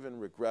figures or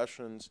even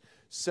regressions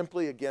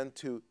simply, again,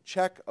 to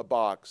check a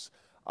box,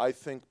 I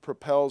think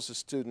propels a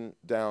student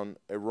down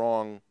a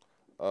wrong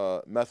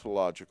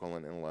methodological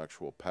and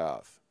intellectual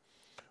path.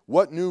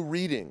 What new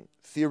reading,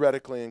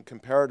 theoretically and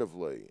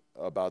comparatively,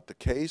 about the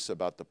case,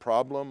 about the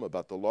problem,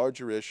 about the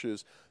larger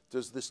issues,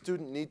 does the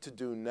student need to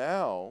do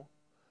now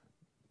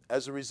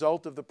as a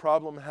result of the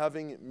problem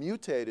having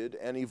mutated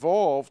and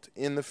evolved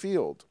in the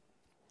field?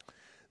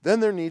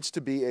 Then there needs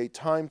to be a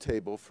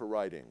timetable for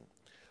writing.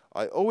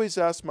 I always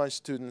ask my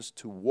students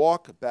to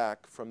walk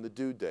back from the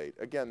due date.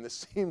 Again,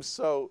 this seems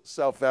so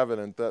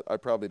self-evident that I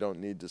probably don't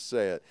need to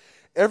say it.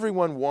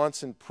 Everyone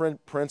wants in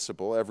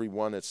principle,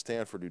 everyone at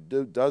Stanford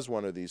who does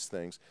one of these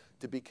things,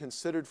 to be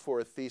considered for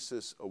a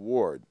thesis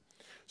award.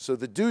 So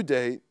the due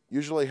date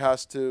usually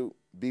has to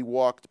be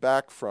walked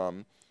back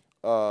from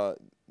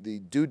the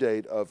due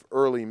date of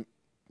early,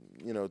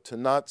 to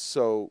not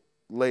so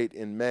late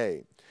in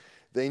May.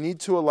 They need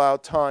to allow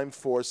time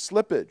for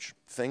slippage,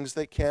 things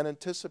they can't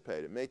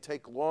anticipate. It may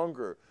take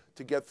longer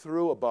to get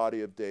through a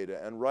body of data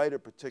and write a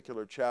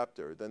particular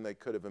chapter than they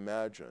could have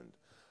imagined.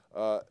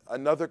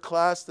 Another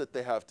class that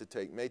they have to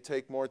take may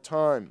take more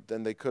time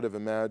than they could have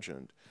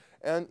imagined.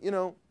 And,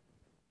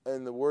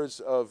 in the words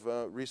of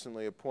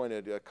recently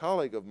appointed a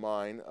colleague of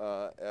mine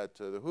at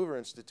the Hoover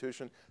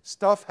Institution,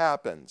 stuff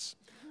happens.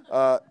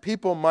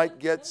 People might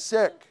get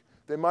sick.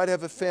 They might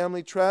have a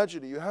family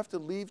tragedy. You have to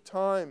leave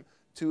time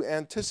to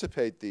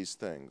anticipate these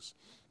things.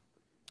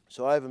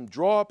 So I have them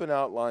draw up an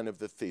outline of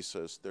the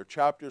thesis, their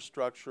chapter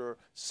structure,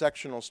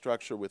 sectional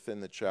structure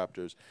within the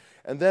chapters,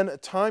 and then a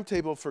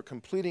timetable for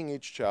completing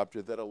each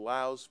chapter that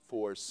allows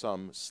for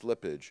some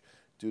slippage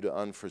due to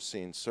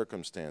unforeseen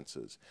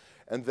circumstances.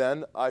 And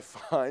then I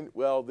find,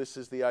 well, this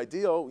is the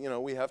ideal,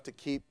 we have to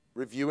keep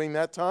reviewing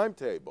that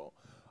timetable.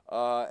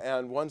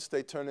 And once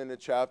they turn in a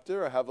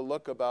chapter, I have a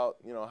look about,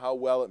 how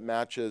well it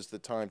matches the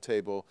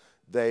timetable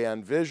they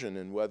envision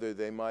and whether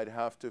they might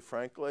have to,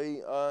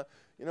 frankly,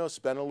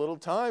 spend a little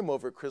time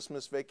over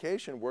Christmas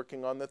vacation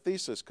working on the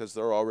thesis because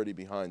they're already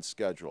behind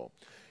schedule.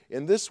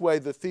 In this way,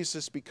 the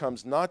thesis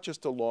becomes not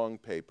just a long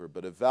paper,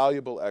 but a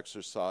valuable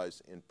exercise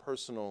in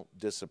personal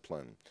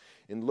discipline,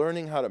 in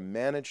learning how to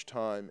manage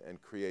time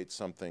and create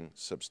something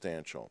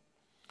substantial.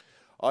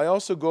 I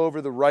also go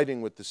over the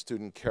writing with the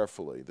student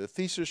carefully. The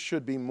thesis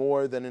should be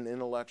more than an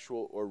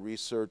intellectual or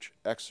research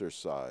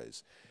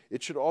exercise.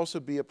 It should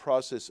also be a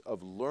process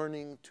of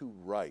learning to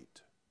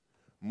write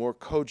more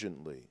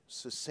cogently,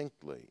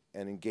 succinctly,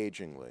 and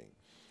engagingly.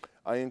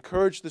 I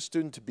encourage the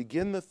student to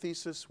begin the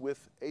thesis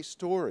with a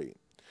story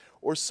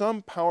or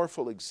some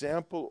powerful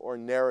example or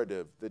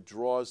narrative that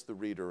draws the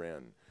reader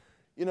in.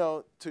 You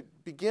know, to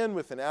begin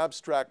with an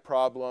abstract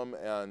problem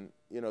and,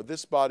 you know,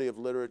 this body of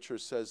literature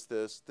says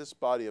this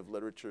body of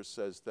literature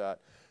says that,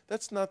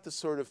 that's not the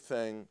sort of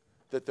thing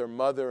that their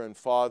mother and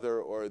father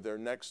or their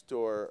next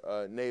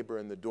door neighbor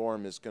in the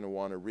dorm is going to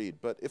want to read.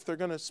 But if they're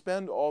going to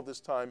spend all this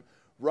time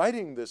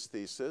writing this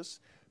thesis,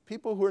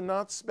 people who are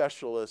not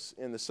specialists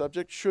in the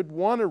subject should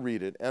want to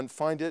read it and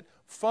find it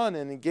fun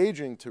and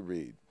engaging to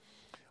read.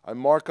 I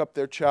mark up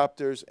their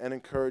chapters and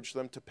encourage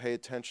them to pay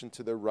attention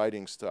to their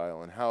writing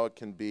style and how it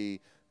can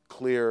be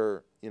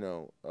clear, you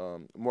know,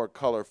 more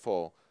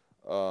colorful,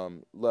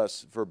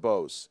 less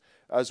verbose,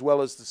 as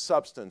well as the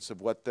substance of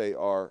what they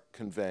are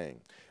conveying.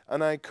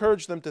 And I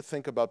encourage them to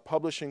think about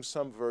publishing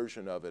some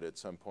version of it at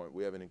some point.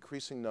 We have an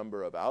increasing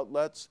number of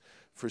outlets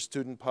for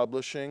student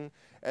publishing,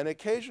 and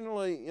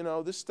occasionally, you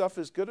know, this stuff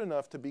is good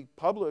enough to be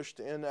published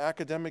in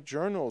academic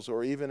journals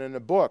or even in a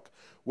book,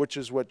 which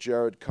is what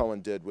Jared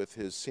Cohen did with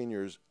his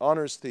senior's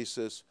honors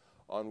thesis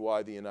on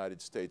why the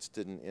United States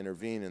didn't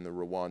intervene in the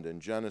Rwandan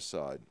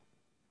genocide.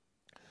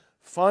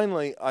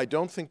 Finally, I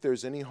don't think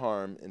there's any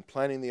harm in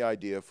planning the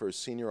idea for a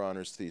senior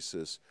honors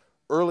thesis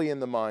early in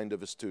the mind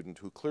of a student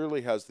who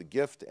clearly has the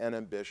gift and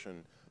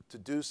ambition to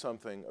do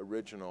something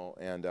original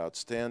and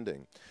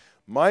outstanding.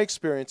 My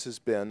experience has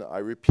been, I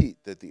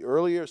repeat, that the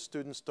earlier a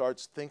student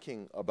starts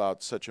thinking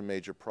about such a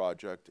major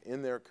project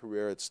in their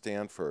career at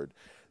Stanford,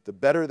 the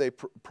better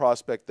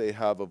prospect they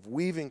have of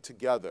weaving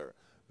together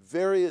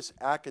various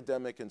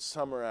academic and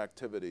summer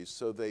activities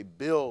so they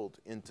build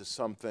into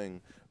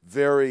something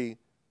very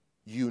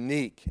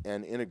unique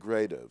and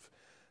integrative.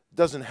 It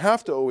doesn't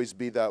have to always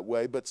be that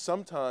way, but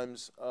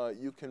sometimes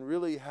you can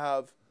really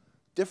have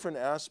different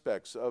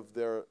aspects of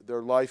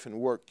their life and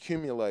work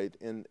accumulate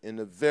in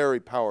a very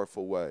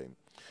powerful way.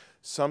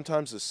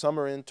 Sometimes a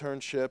summer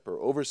internship or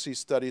overseas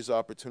studies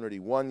opportunity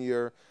one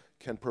year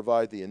can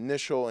provide the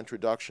initial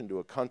introduction to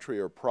a country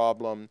or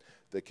problem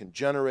that can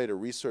generate a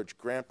research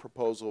grant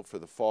proposal for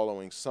the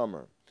following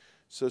summer.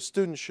 So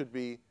students should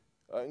be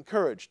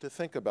encouraged to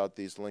think about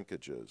these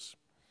linkages.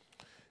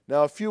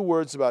 Now, a few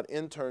words about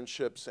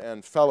internships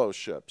and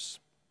fellowships.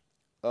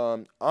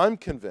 I'm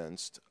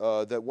convinced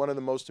that one of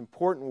the most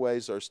important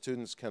ways our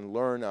students can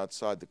learn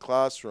outside the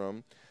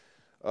classroom,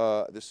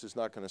 this is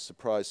not going to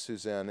surprise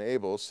Suzanne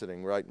Abel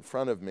sitting right in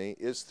front of me,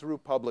 is through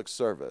public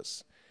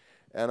service.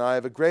 And I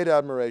have a great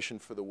admiration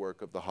for the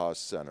work of the Haas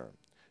Center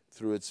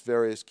through its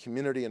various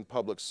community and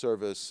public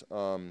service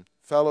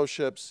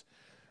fellowships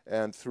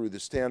and through the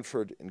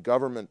Stanford in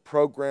Government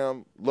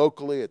program,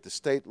 locally, at the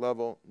state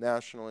level,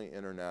 nationally,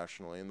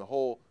 internationally, and the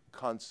whole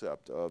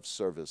concept of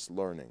service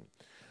learning.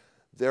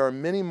 There are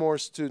many more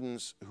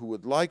students who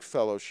would like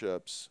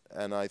fellowships,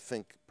 and I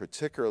think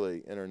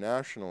particularly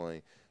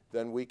internationally,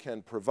 than we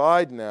can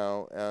provide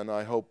now, and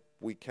I hope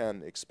we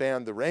can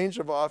expand the range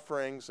of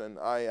offerings, and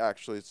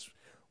it's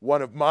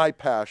one of my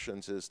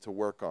passions is to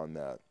work on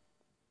that.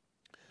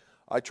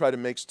 I try to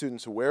make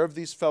students aware of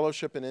these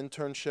fellowship and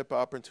internship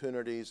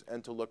opportunities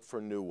and to look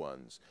for new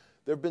ones.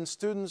 There have been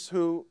students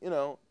who, you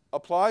know,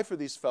 apply for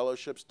these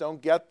fellowships,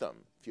 don't get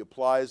them. If you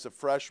apply as a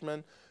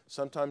freshman,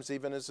 sometimes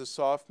even as a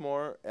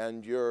sophomore,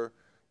 and you're,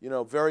 you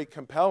know, very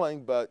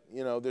compelling, but,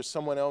 you know, there's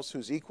someone else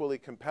who's equally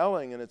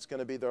compelling and it's going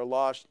to be their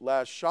last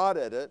shot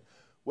at it.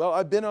 Well,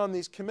 I've been on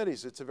these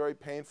committees. It's a very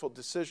painful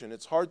decision.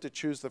 It's hard to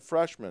choose the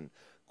freshman,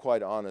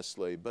 quite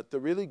honestly, but the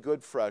really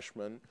good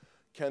freshmen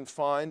can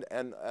find,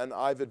 and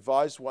I've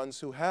advised ones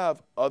who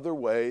have other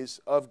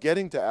ways of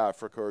getting to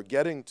Africa or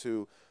getting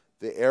to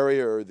the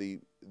area or the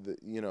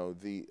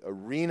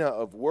arena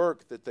of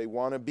work that they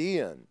want to be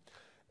in.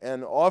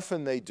 And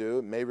often they do.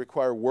 It may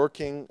require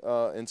working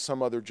in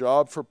some other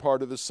job for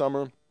part of the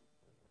summer.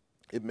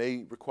 It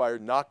may require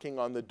knocking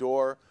on the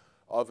door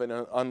of an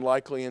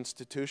unlikely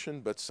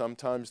institution, but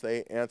sometimes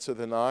they answer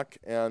the knock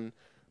and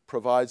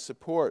provide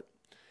support.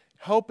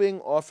 Helping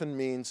often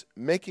means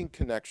making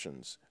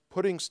connections,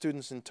 putting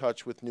students in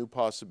touch with new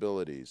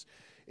possibilities,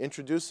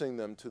 introducing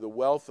them to the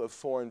wealth of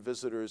foreign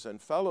visitors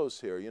and fellows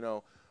here. You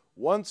know,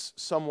 once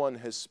someone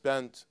has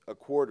spent a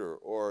quarter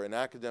or an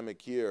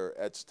academic year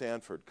at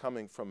Stanford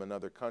coming from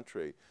another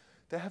country,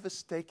 they have a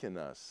stake in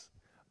us.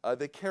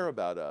 They care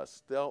about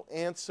us. They'll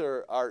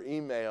answer our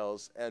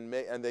emails, and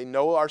they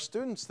know our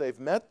students. They've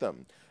met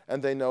them,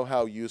 and they know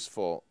how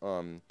useful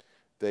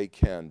they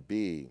can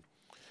be.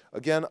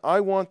 Again,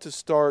 I want to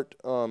start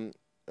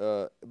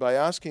by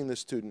asking the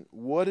student,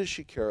 what does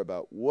she care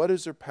about? What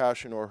is her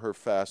passion or her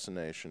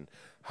fascination?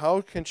 How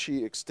can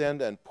she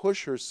extend and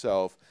push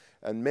herself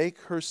and make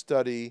her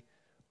study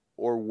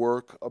or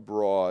work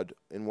abroad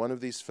in one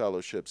of these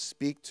fellowships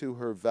speak to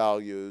her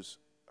values,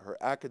 her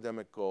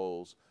academic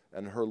goals,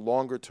 and her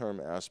longer-term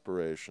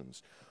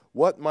aspirations?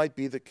 What might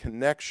be the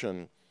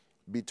connection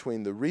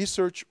between the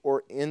research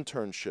or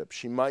internship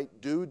she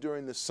might do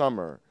during the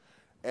summer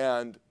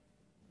and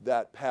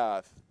that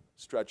path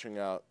stretching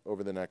out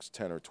over the next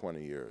 10 or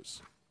 20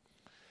 years?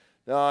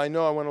 Now, I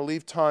know I want to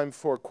leave time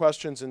for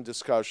questions and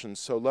discussions,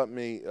 so let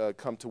me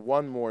come to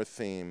one more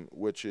theme,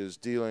 which is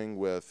dealing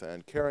with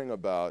and caring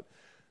about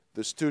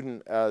the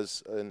student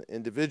as an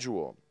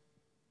individual,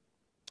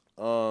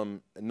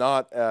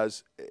 not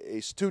as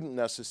a student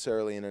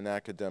necessarily in an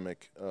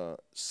academic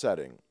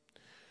setting.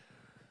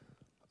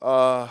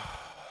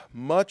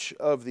 Much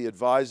of the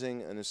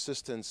advising and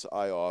assistance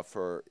I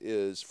offer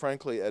is,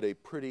 frankly, at a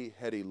pretty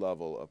heady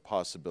level of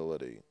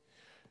possibility,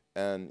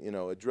 and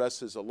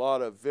addresses a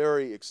lot of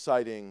very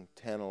exciting,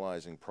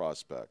 tantalizing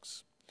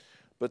prospects.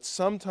 But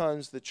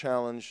sometimes the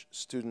challenge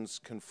students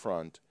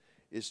confront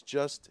is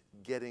just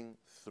getting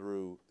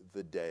through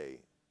the day,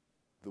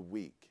 the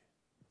week,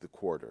 the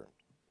quarter.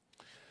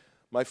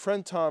 My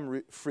friend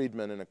Tom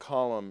Friedman, in a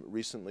column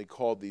recently,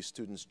 called these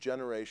students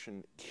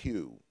Generation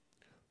Q,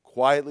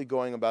 quietly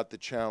going about the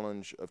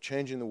challenge of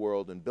changing the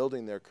world and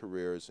building their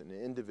careers in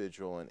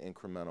individual and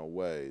incremental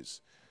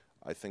ways.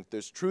 I think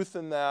there's truth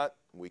in that.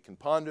 We can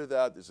ponder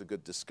that. There's a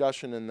good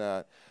discussion in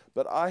that.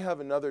 But I have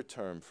another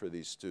term for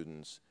these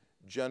students,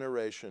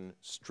 Generation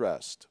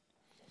Stressed.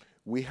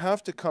 We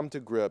have to come to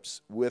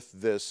grips with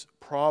this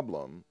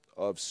problem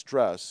of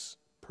stress,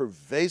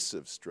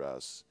 pervasive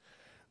stress,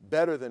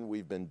 better than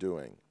we've been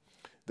doing.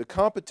 The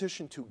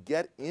competition to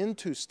get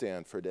into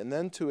Stanford and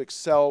then to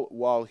excel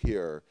while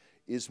here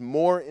is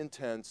more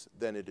intense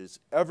than it has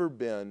ever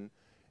been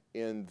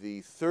in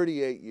the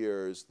 38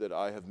 years that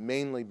I have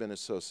mainly been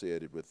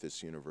associated with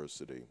this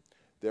university.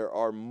 There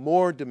are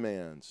more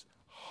demands,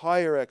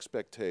 higher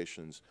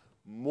expectations,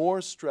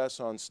 more stress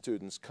on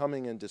students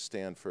coming into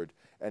Stanford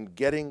and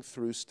getting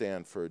through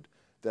Stanford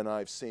than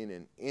I've seen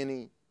in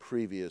any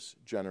previous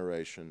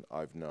generation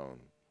I've known.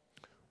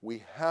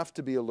 We have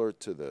to be alert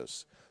to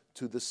this,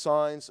 to the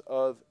signs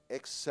of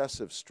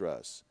excessive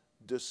stress,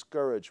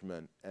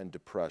 discouragement, and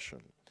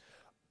depression,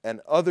 and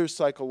other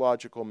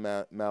psychological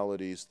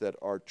maladies that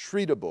are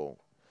treatable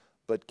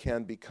but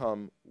can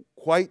become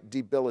quite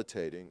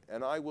debilitating,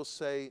 and I will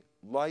say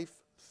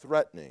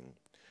life-threatening,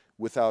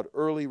 without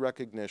early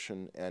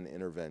recognition and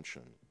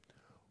intervention.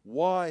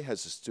 Why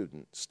has a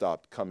student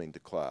stopped coming to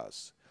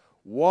class?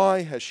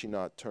 Why has she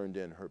not turned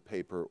in her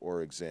paper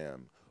or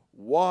exam?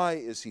 Why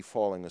is he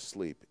falling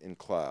asleep in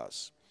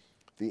class?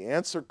 The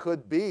answer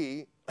could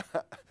be,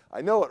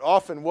 I know it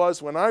often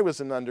was when I was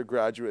an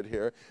undergraduate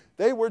here,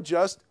 they were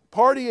just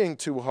partying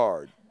too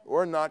hard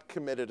or not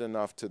committed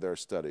enough to their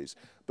studies.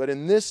 But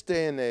in this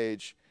day and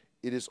age,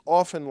 it is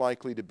often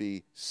likely to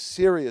be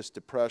serious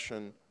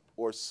depression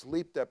or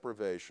sleep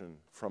deprivation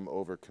from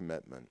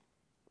overcommitment.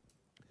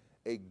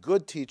 A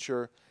good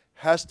teacher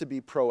has to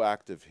be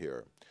proactive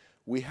here.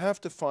 We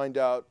have to find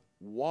out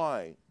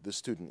why the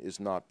student is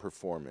not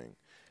performing.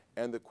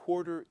 And the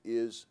quarter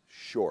is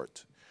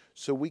short.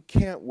 So we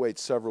can't wait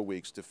several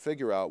weeks to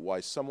figure out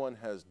why someone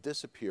has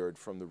disappeared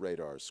from the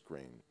radar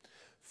screen.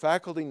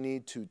 Faculty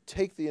need to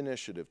take the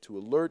initiative to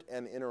alert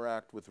and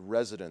interact with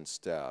resident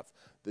staff,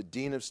 the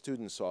Dean of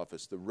Students'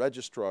 office, the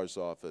Registrar's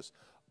office,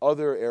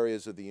 other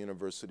areas of the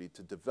university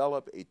to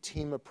develop a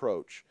team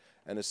approach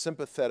and a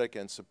sympathetic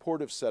and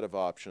supportive set of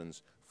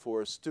options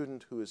for a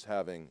student who is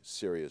having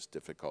serious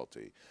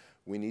difficulty.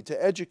 We need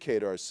to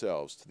educate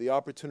ourselves to the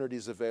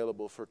opportunities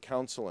available for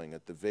counseling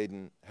at the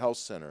Vaden Health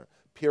Center,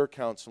 peer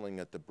counseling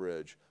at the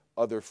Bridge,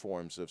 other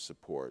forms of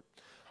support.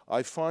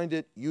 I find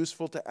it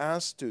useful to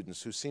ask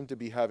students who seem to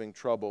be having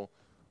trouble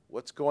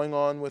what's going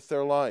on with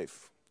their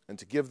life, and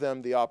to give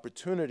them the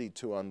opportunity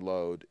to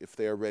unload if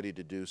they are ready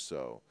to do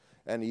so,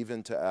 and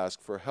even to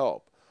ask for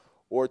help,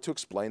 or to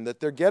explain that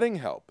they're getting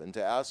help, and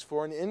to ask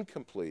for an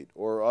incomplete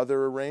or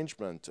other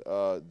arrangement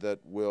that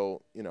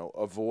will,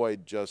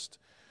 avoid just,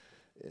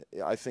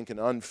 I think, an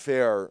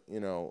unfair,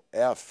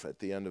 F at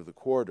the end of the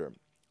quarter.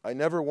 I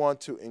never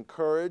want to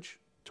encourage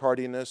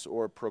tardiness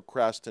or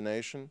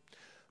procrastination,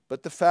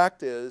 but the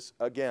fact is,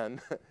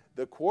 again,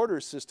 the quarter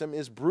system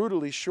is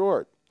brutally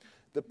short.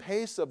 The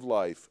pace of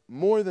life,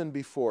 more than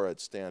before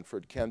at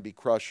Stanford, can be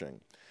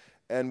crushing.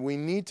 And we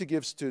need to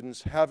give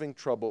students having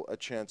trouble a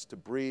chance to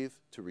breathe,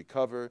 to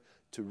recover,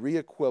 to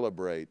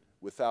re-equilibrate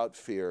without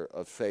fear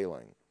of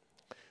failing.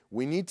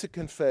 We need to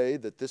convey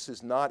that this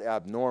is not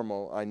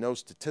abnormal. I know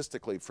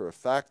statistically for a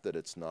fact that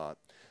it's not,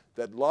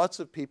 that lots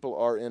of people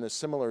are in a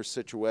similar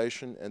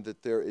situation, and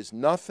that there is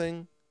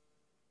nothing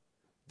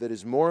that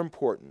is more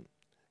important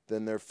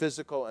than their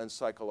physical and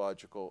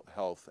psychological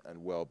health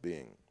and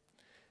well-being.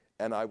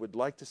 And I would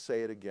like to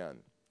say it again.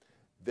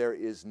 There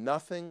is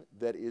nothing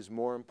that is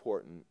more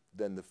important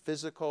than the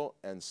physical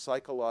and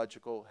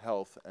psychological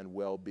health and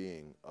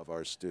well-being of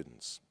our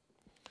students.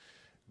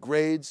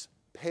 Grades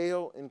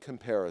pale in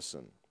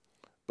comparison,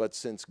 but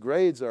since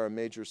grades are a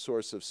major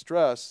source of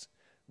stress,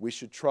 We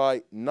should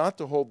try not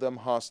to hold them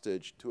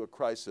hostage to a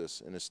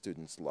crisis in a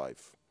student's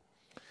life.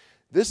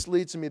 This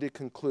leads me to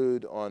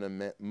conclude on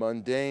a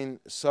mundane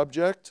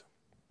subject,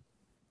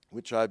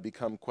 which I've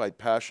become quite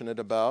passionate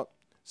about: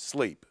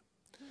 sleep.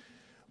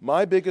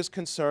 My biggest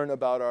concern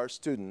about our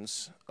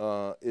students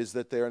is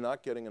that they are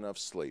not getting enough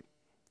sleep.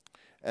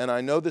 And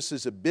I know this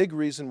is a big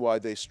reason why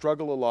they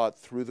struggle a lot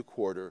through the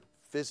quarter,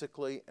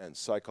 physically and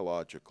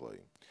psychologically.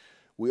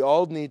 We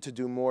all need to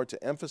do more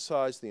to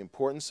emphasize the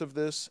importance of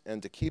this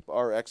and to keep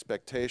our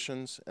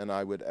expectations, and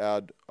I would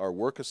add our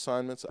work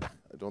assignments, I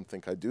don't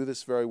think I do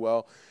this very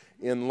well,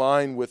 in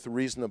line with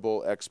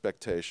reasonable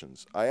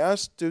expectations. I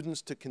ask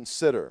students to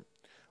consider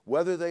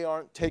whether they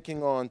aren't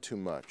taking on too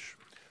much,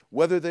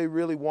 whether they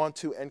really want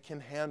to and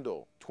can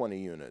handle 20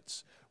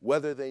 units,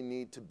 whether they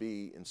need to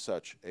be in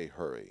such a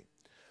hurry.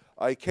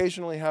 I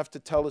occasionally have to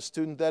tell a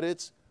student that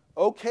it's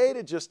okay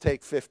to just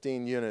take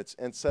 15 units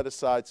and set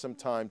aside some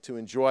time to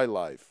enjoy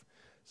life,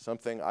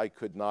 something I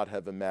could not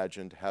have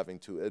imagined having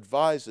to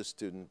advise a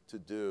student to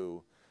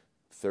do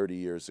 30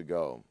 years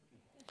ago.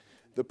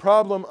 The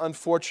problem,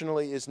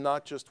 unfortunately, is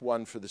not just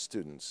one for the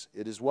students.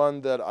 It is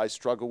one that I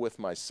struggle with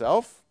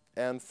myself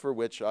and for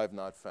which I've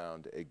not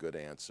found a good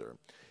answer.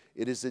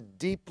 It is a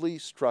deeply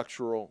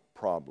structural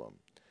problem,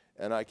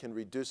 and I can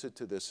reduce it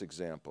to this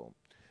example.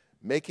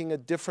 Making a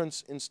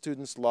difference in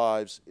students'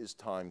 lives is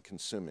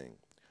time-consuming.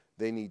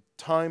 They need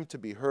time to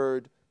be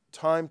heard,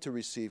 time to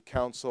receive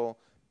counsel,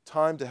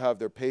 time to have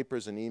their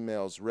papers and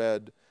emails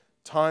read,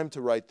 time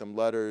to write them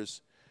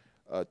letters,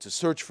 to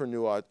search for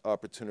new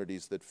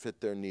opportunities that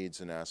fit their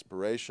needs and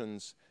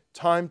aspirations,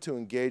 time to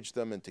engage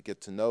them and to get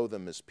to know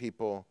them as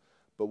people.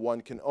 But one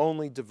can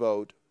only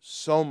devote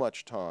so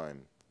much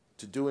time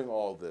to doing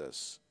all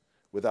this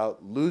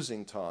without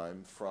losing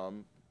time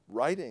from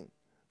writing,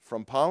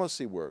 from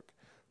policy work,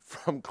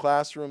 from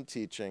classroom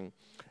teaching,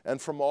 and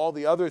from all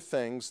the other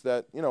things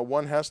that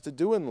one has to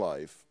do in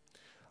life,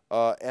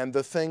 and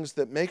the things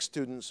that make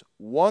students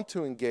want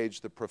to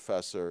engage the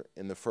professor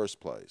in the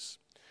first place.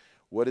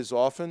 What is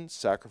often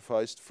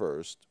sacrificed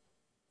first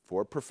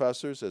for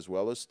professors as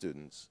well as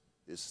students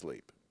is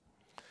sleep.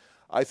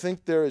 I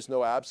think there is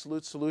no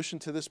absolute solution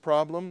to this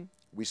problem.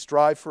 We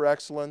strive for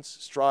excellence,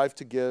 strive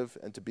to give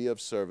and to be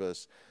of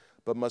service,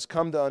 but must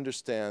come to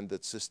understand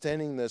that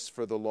sustaining this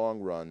for the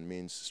long run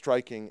means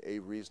striking a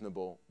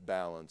reasonable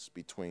balance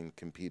between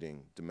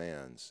competing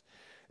demands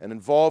and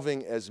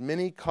involving as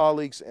many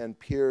colleagues and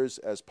peers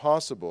as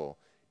possible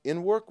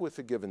in work with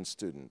a given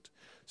student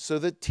so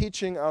that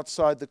teaching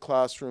outside the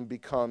classroom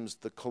becomes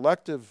the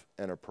collective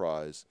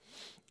enterprise,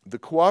 the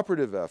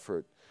cooperative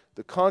effort,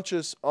 the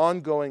conscious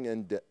ongoing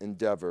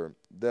endeavor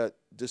that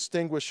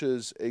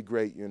distinguishes a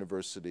great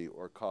university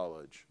or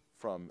college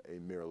from a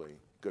merely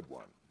good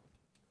one.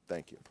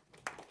 Thank you.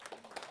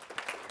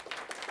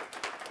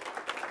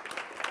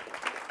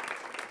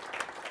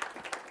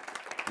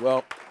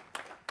 Well,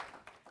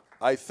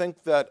 I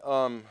think that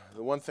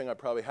the one thing I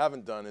probably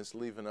haven't done is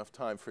leave enough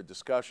time for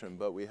discussion,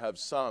 but we have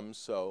some,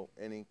 so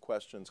any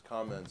questions,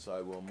 comments,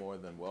 I will more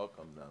than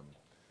welcome them.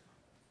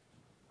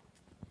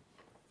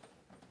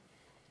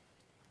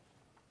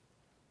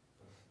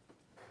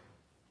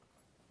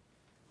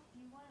 Do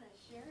you want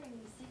to share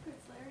any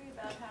secrets, Larry,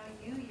 about how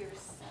you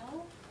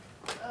yourself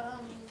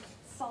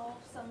solve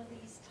some of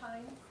these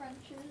time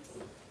crunches?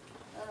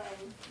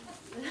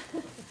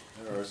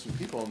 There are some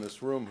people in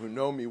this room who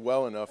know me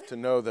well enough to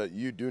know that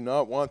you do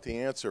not want the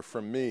answer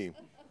from me.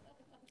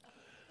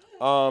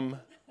 I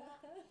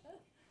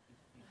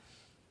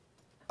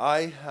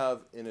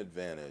have an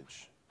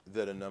advantage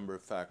that a number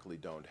of faculty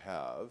don't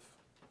have.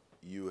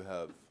 You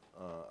have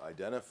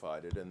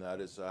identified it, and that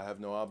is I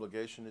have no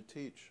obligation to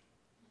teach.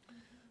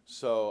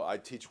 So I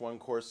teach one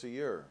course a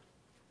year.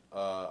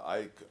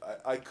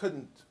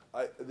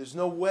 There's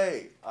no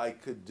way I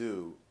could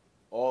do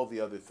all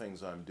the other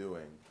things I'm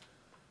doing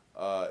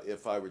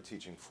if I were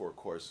teaching 4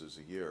 courses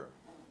a year.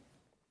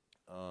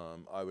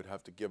 I would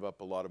have to give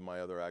up a lot of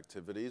my other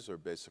activities or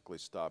basically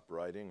stop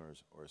writing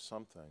or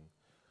something.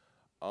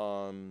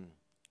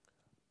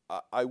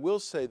 I will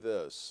say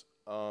this,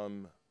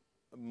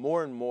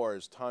 more and more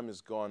as time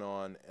has gone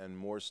on and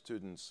more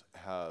students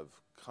have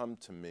come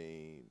to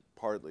me,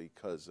 partly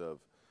because of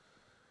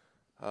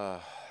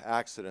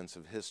accidents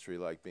of history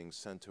like being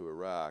sent to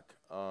Iraq,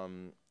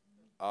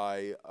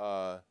 I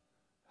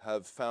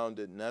have found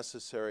it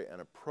necessary and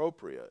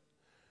appropriate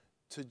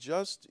to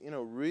just,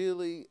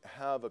 really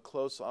have a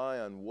close eye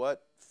on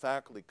what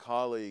faculty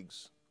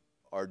colleagues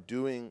are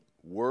doing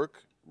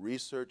work,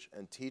 research,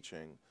 and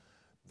teaching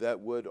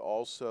that would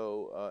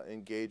also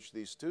engage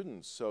these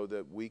students so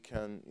that we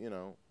can,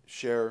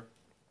 share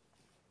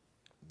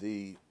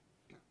the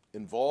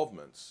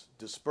involvements,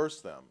 disperse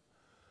them,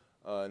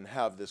 and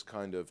have this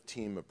kind of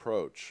team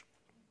approach.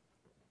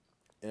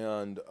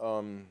 And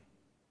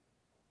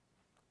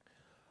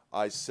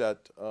I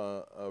set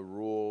a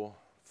rule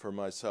for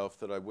myself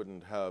that I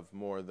wouldn't have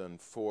more than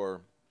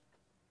 4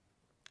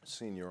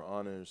 senior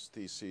honors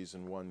theses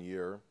in 1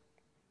 year.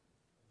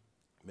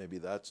 Maybe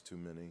that's too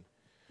many.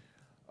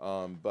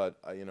 But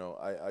you know,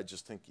 I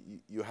just think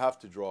you have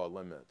to draw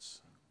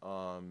limits.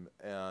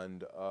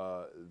 And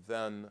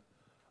then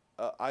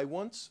I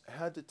once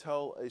had to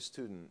tell a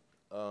student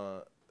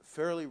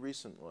fairly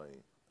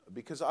recently,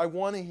 because I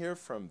want to hear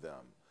from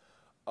them.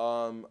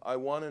 I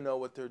want to know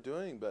what they're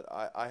doing, but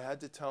I had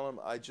to tell him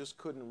I just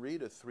couldn't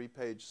read a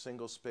 3-page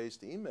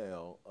single-spaced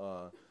email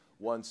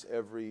once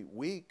every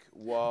week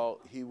while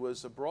he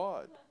was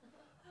abroad.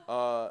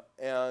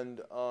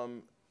 And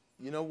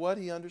you know what?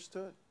 He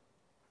understood.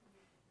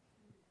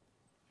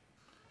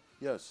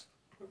 Yes?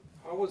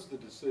 How was the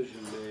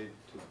decision made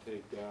to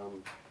take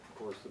down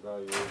course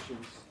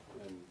evaluations,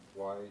 and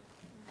why?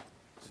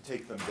 To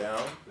take them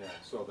down? Yeah,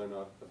 so they're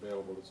not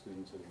available to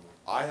students anymore.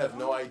 I have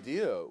no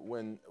idea.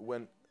 When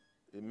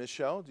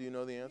Michelle, do you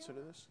know the answer to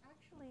this?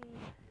 Actually,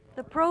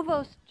 the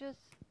provost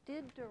just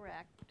did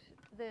direct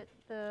that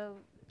the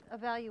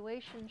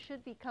evaluation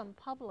should become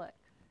public,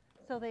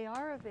 so they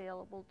are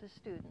available to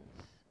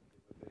students.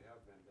 But they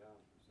have been down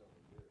for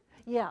several years.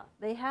 Yeah,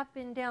 they have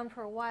been down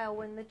for a while.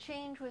 When the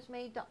change was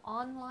made to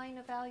online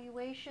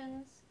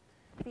evaluations,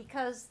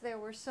 because there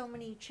were so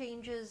many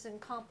changes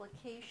and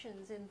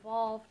complications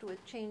involved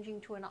with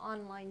changing to an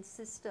online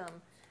system,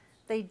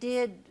 they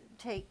did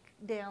take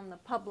down the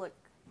public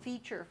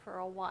feature for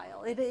a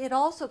while. It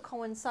also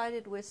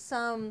coincided with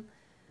some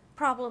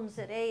problems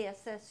at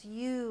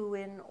ASSU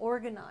in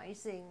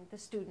organizing the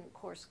student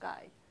course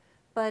guide.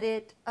 But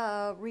it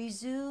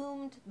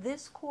resumed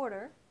this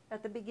quarter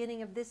at the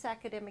beginning of this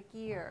academic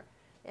year.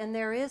 And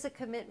there is a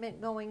commitment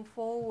going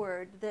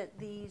forward that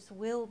these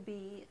will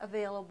be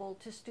available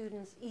to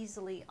students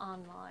easily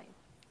online.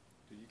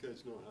 Do you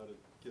guys know how to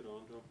get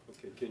onto them?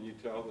 Okay, can you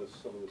tell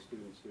some of the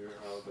students here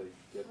how they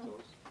get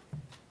those?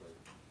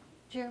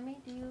 Jeremy,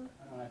 do you?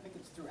 I think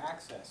it's through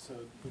Access, so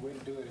the way to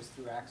do it is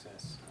through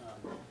Access.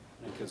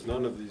 Because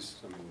none of these,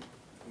 I mean,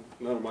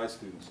 none of my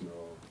students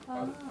know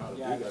how to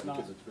Yeah, do that it's not-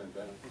 because it's been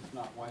banned. It's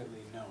not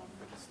widely known,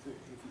 but it's through,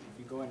 if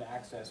you go into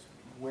Access,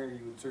 where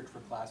you would search for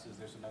classes,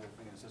 there's another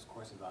thing that says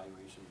course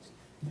evaluations,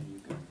 and you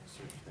can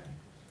search there.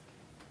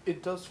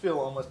 It does feel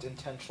almost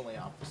intentionally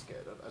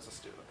obfuscated as a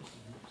student.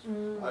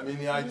 I mean,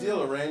 the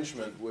ideal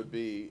arrangement would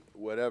be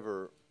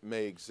whatever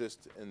may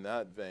exist in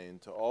that vein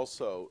to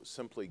also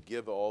simply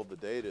give all the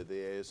data, the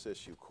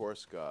ASSU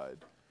course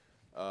guide,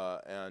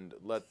 and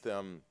let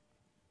them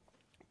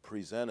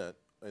present it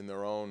in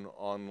their own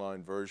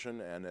online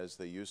version, and as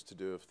they used to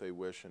do if they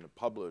wish in a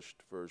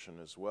published version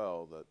as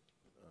well, that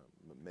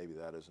maybe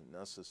that isn't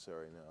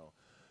necessary now.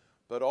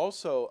 But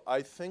also,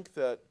 I think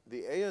that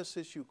the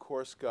ASSU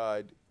course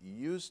guide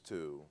used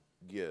to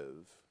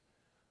give,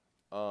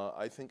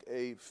 I think,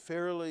 a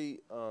fairly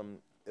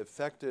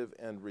effective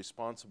and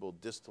responsible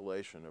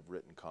distillation of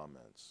written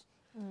comments.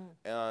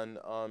 And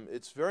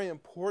it's very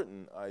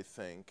important, I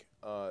think,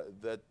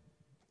 that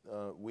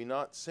we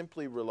not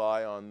simply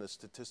rely on the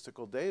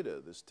statistical data.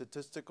 The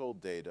statistical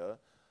data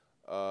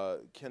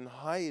can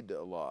hide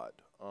a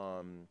lot.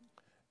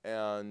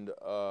 And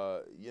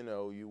you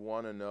know, you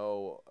want to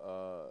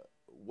know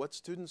what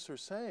students are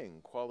saying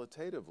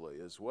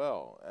qualitatively as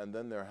well. And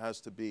then there has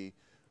to be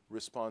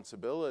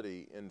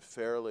responsibility in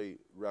fairly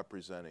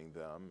representing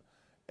them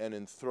and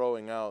in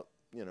throwing out,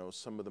 you know,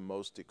 some of the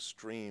most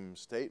extreme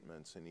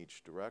statements in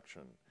each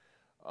direction.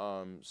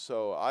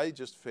 So I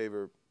just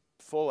favor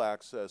full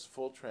access,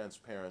 full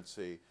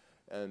transparency,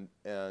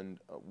 and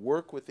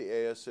work with the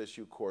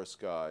ASSU course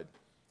guide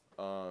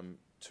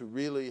to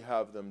really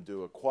have them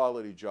do a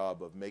quality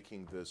job of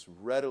making this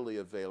readily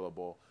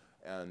available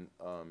and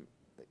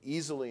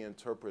easily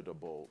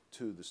interpretable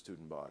to the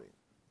student body.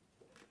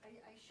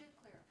 I should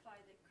clarify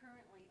that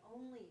currently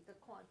only the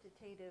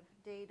quantitative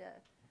data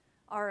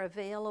are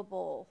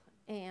available,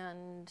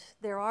 and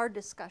there are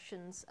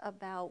discussions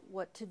about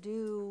what to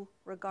do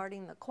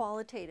regarding the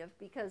qualitative,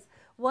 because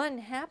one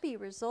happy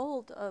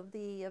result of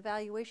the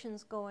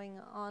evaluations going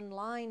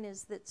online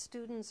is that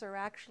students are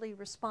actually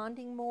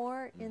responding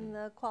more in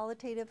the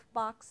qualitative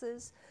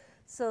boxes,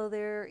 so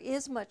there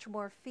is much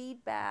more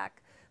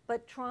feedback,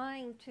 but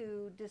trying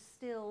to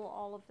distill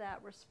all of that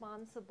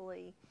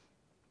responsibly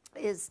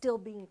is still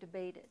being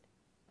debated.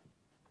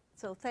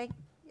 So thank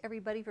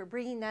everybody for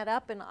bringing that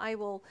up, and I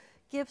will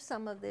give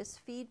some of this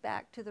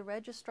feedback to the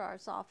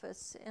registrar's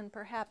office and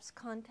perhaps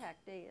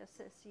contact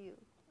ASSU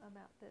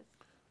about this.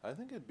 I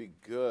think it'd be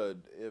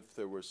good if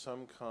there were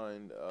some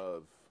kind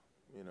of,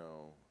 you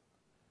know,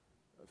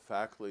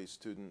 faculty,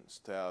 student,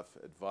 staff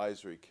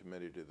advisory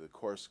committee to the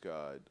course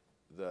guide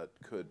that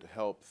could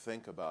help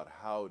think about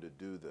how to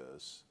do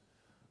this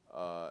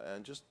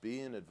and just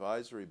be an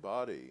advisory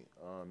body.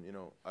 You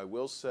know, I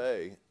will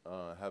say,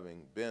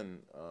 having been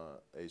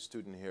a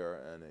student here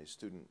and a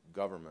student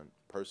government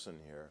person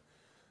here,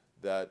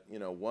 that, you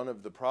know, one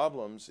of the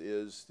problems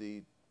is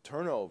the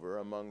turnover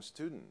among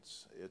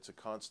students. It's a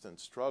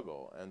constant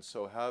struggle, and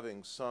so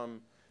having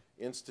some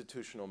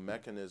institutional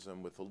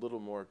mechanism with a little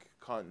more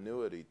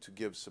continuity to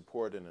give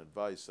support and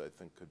advice, I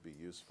think, could be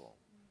useful.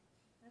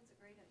 That's a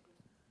great idea.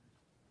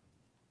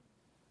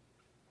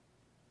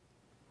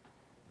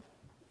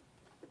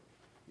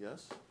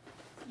 Yes?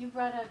 You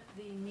brought up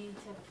the need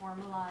to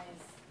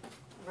formalize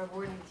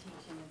rewarding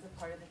teaching as a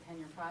part of the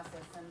tenure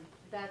process, and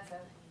that's a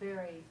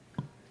very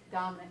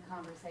dominant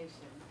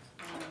conversation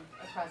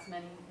across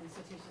many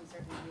institutions,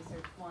 certainly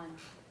Research One.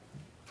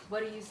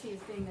 What do you see as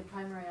being the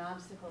primary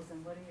obstacles,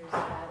 and what are your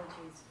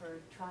strategies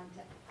for trying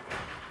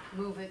to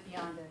move it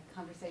beyond a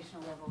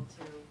conversational level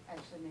to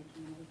actually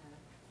making an impact?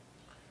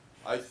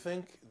 I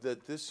think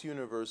that this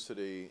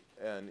university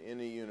and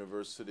any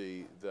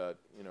university that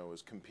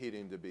is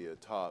competing to be a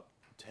top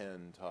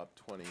 10, top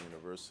 20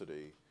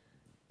 university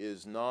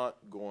is not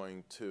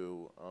going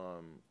to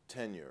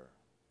tenure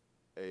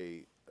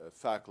a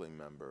faculty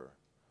member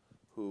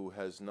who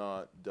has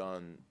not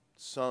done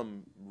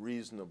some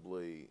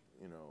reasonably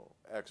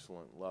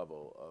excellent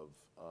level of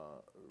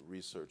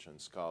research and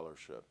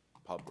scholarship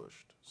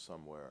published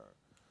somewhere.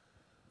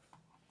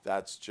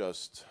 That's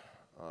just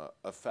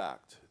a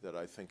fact that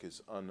I think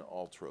is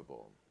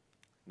unalterable.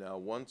 Now,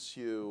 once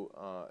you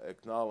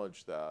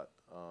acknowledge that,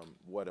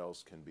 what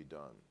else can be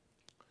done?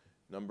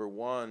 Number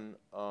one,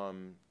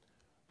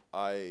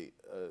 I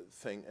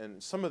think,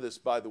 and some of this,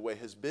 by the way,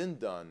 has been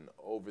done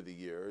over the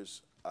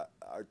years.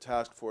 Our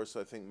task force,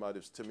 I think, might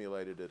have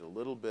stimulated it a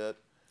little bit,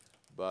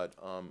 but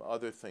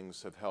other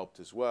things have helped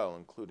as well,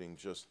 including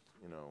just,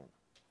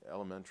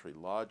 elementary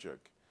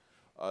logic.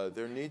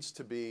 There needs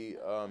to be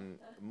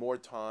more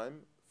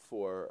time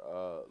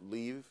for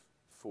leave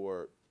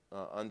for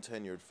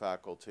untenured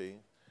faculty.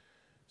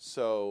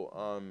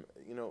 So,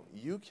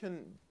 you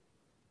can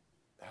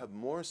have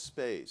more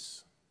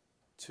space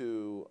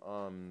to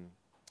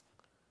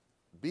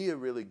be a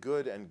really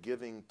good and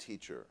giving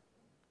teacher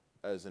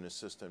as an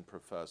assistant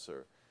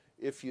professor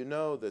if you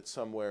know that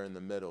somewhere in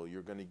the middle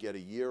you're going to get a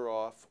year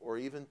off or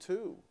even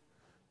two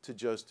to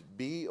just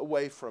be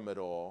away from it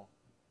all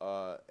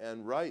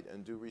and write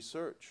and do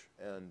research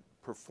and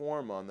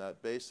perform on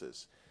that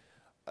basis.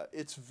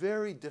 It's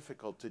very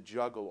difficult to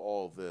juggle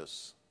all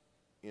this,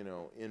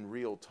 in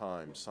real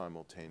time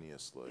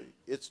simultaneously.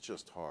 It's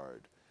just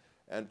hard.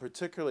 And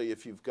particularly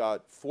if you've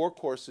got 4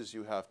 courses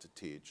you have to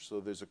teach, so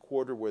there's a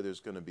quarter where there's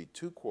going to be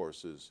 2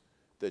 courses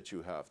that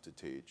you have to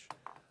teach.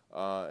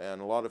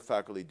 And a lot of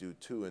faculty do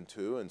 2 and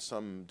 2, and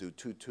some do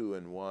 2, 2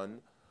 and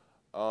 1.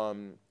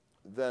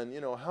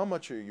 Then, how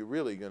much are you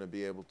really going to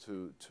be able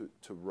to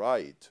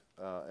write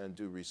and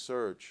do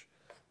research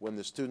when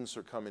the students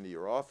are coming to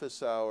your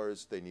office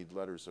hours, they need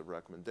letters of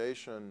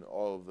recommendation,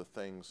 all of the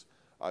things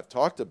I've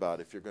talked about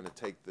if you're going to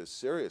take this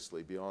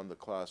seriously beyond the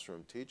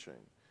classroom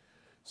teaching.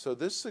 So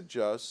this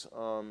suggests,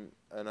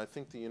 and I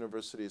think the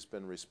university has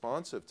been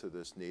responsive to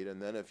this need,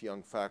 and then if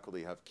young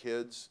faculty have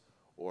kids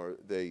or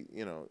they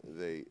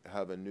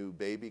have a new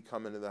baby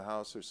come into the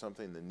house or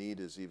something, the need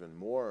is even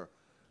more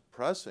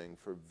pressing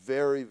for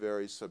very,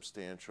 very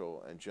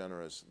substantial and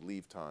generous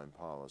leave time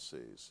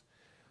policies.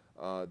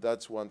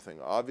 That's one thing.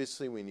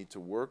 Obviously, we need to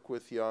work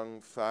with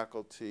young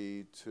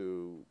faculty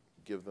to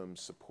give them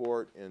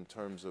support in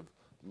terms of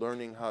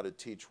learning how to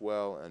teach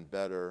well and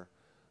better,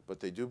 but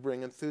they do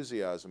bring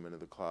enthusiasm into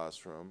the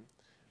classroom.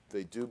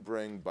 They do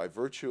bring, by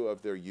virtue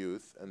of their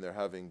youth, and their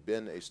having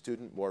been a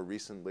student more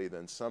recently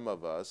than some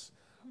of us,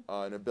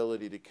 an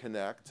ability to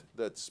connect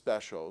that's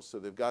special. So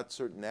they've got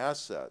certain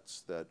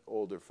assets that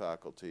older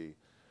faculty,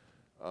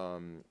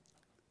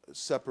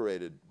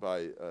 separated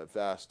by a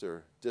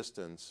vaster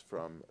distance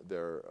from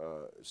their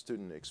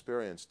student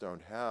experience,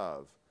 don't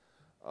have.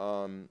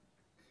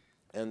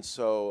 And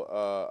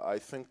so I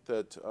think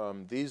that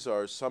these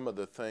are some of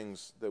the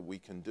things that we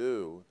can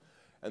do.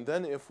 And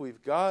then if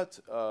we've got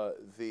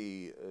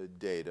the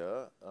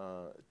data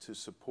to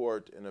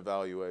support an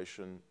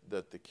evaluation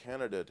that the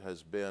candidate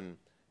has been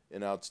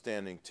an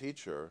outstanding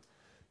teacher,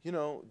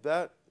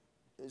 that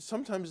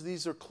sometimes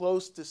these are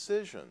close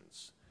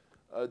decisions.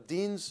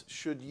 Deans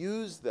should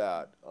use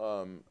that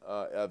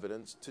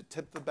evidence to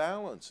tip the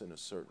balance in a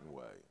certain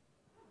way.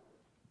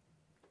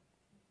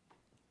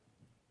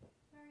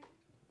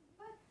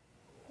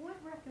 What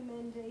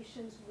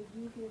recommendations would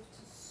you give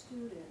to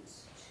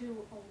students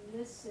to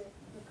elicit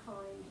the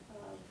kind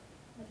of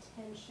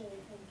attention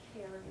and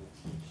caring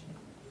teaching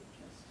that you've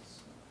just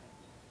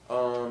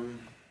described?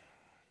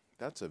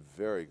 That's a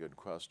very good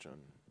question.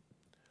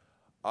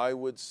 I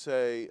would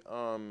say,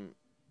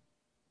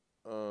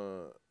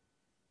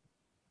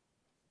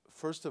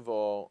 first of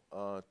all,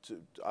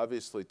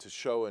 obviously to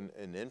show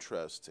an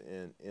interest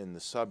in the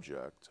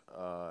subject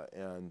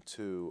and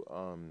to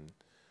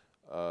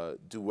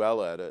do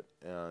well at it,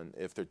 and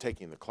if they're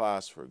taking the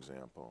class, for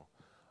example.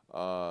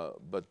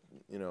 But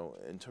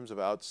in terms of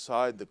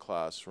outside the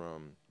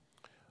classroom,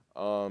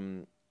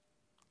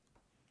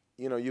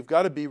 you've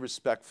got to be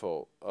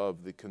respectful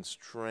of the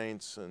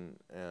constraints and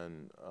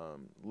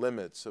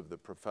limits of the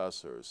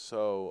professors.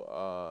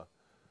 So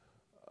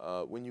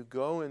when you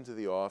go into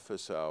the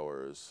office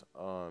hours,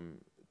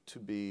 to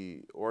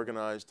be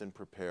organized and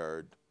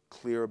prepared,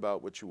 clear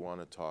about what you want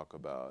to talk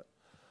about,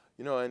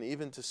 and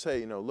even to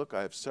say, look,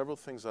 I have several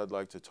things I'd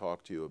like to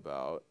talk to you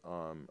about.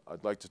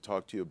 I'd like to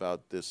talk to you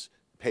about this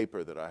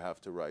paper that I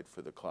have to write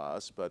for the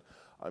class, but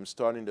I'm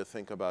starting to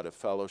think about a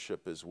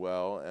fellowship as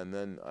well, and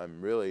then I'm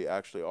really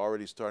actually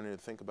already starting to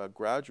think about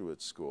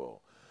graduate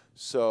school.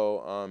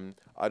 So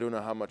I don't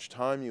know how much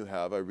time you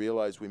have. I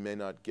realize we may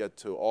not get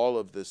to all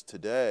of this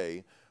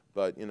today,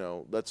 but you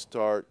know, let's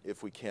start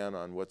if we can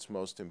on what's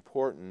most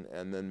important,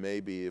 and then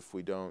maybe if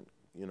we don't,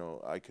 you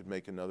know, I could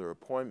make another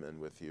appointment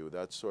with you,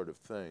 that sort of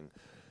thing.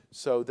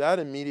 So that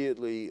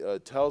immediately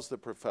tells the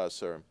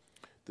professor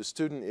the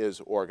student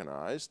is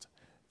organized.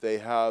 They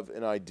have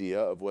an idea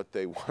of what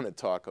they want to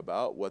talk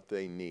about, what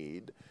they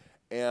need,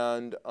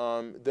 and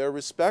they're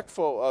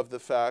respectful of the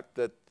fact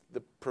that the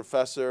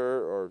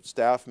professor or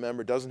staff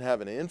member doesn't have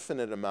an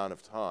infinite amount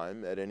of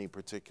time at any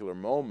particular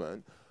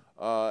moment,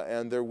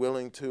 and they're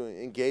willing to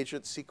engage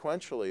it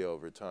sequentially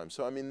over time.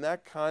 So I mean,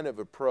 that kind of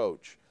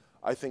approach,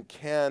 I think,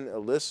 can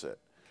elicit.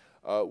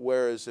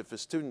 Whereas if a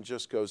student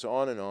just goes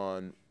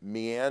on,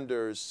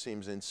 meanders,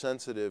 seems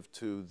insensitive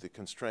to the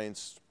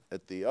constraints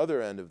at the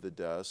other end of the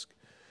desk,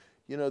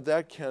 you know,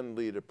 that can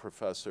lead a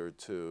professor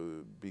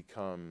to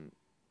become,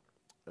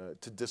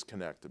 to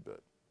disconnect a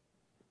bit.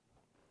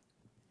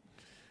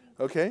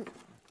 Okay,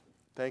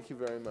 thank you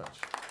very much.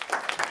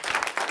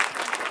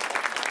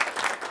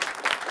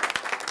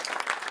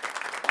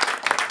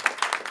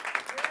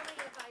 Rarely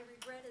have I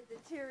regretted the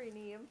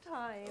tyranny of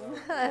time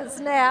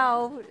as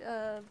now,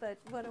 but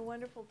what a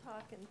wonderful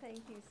talk, and thank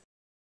you.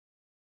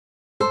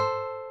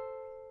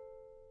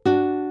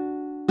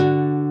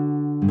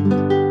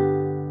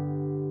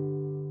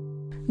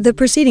 The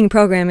preceding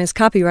program is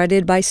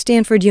copyrighted by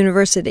Stanford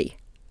University.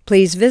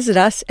 Please visit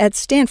us at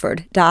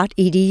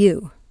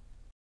stanford.edu.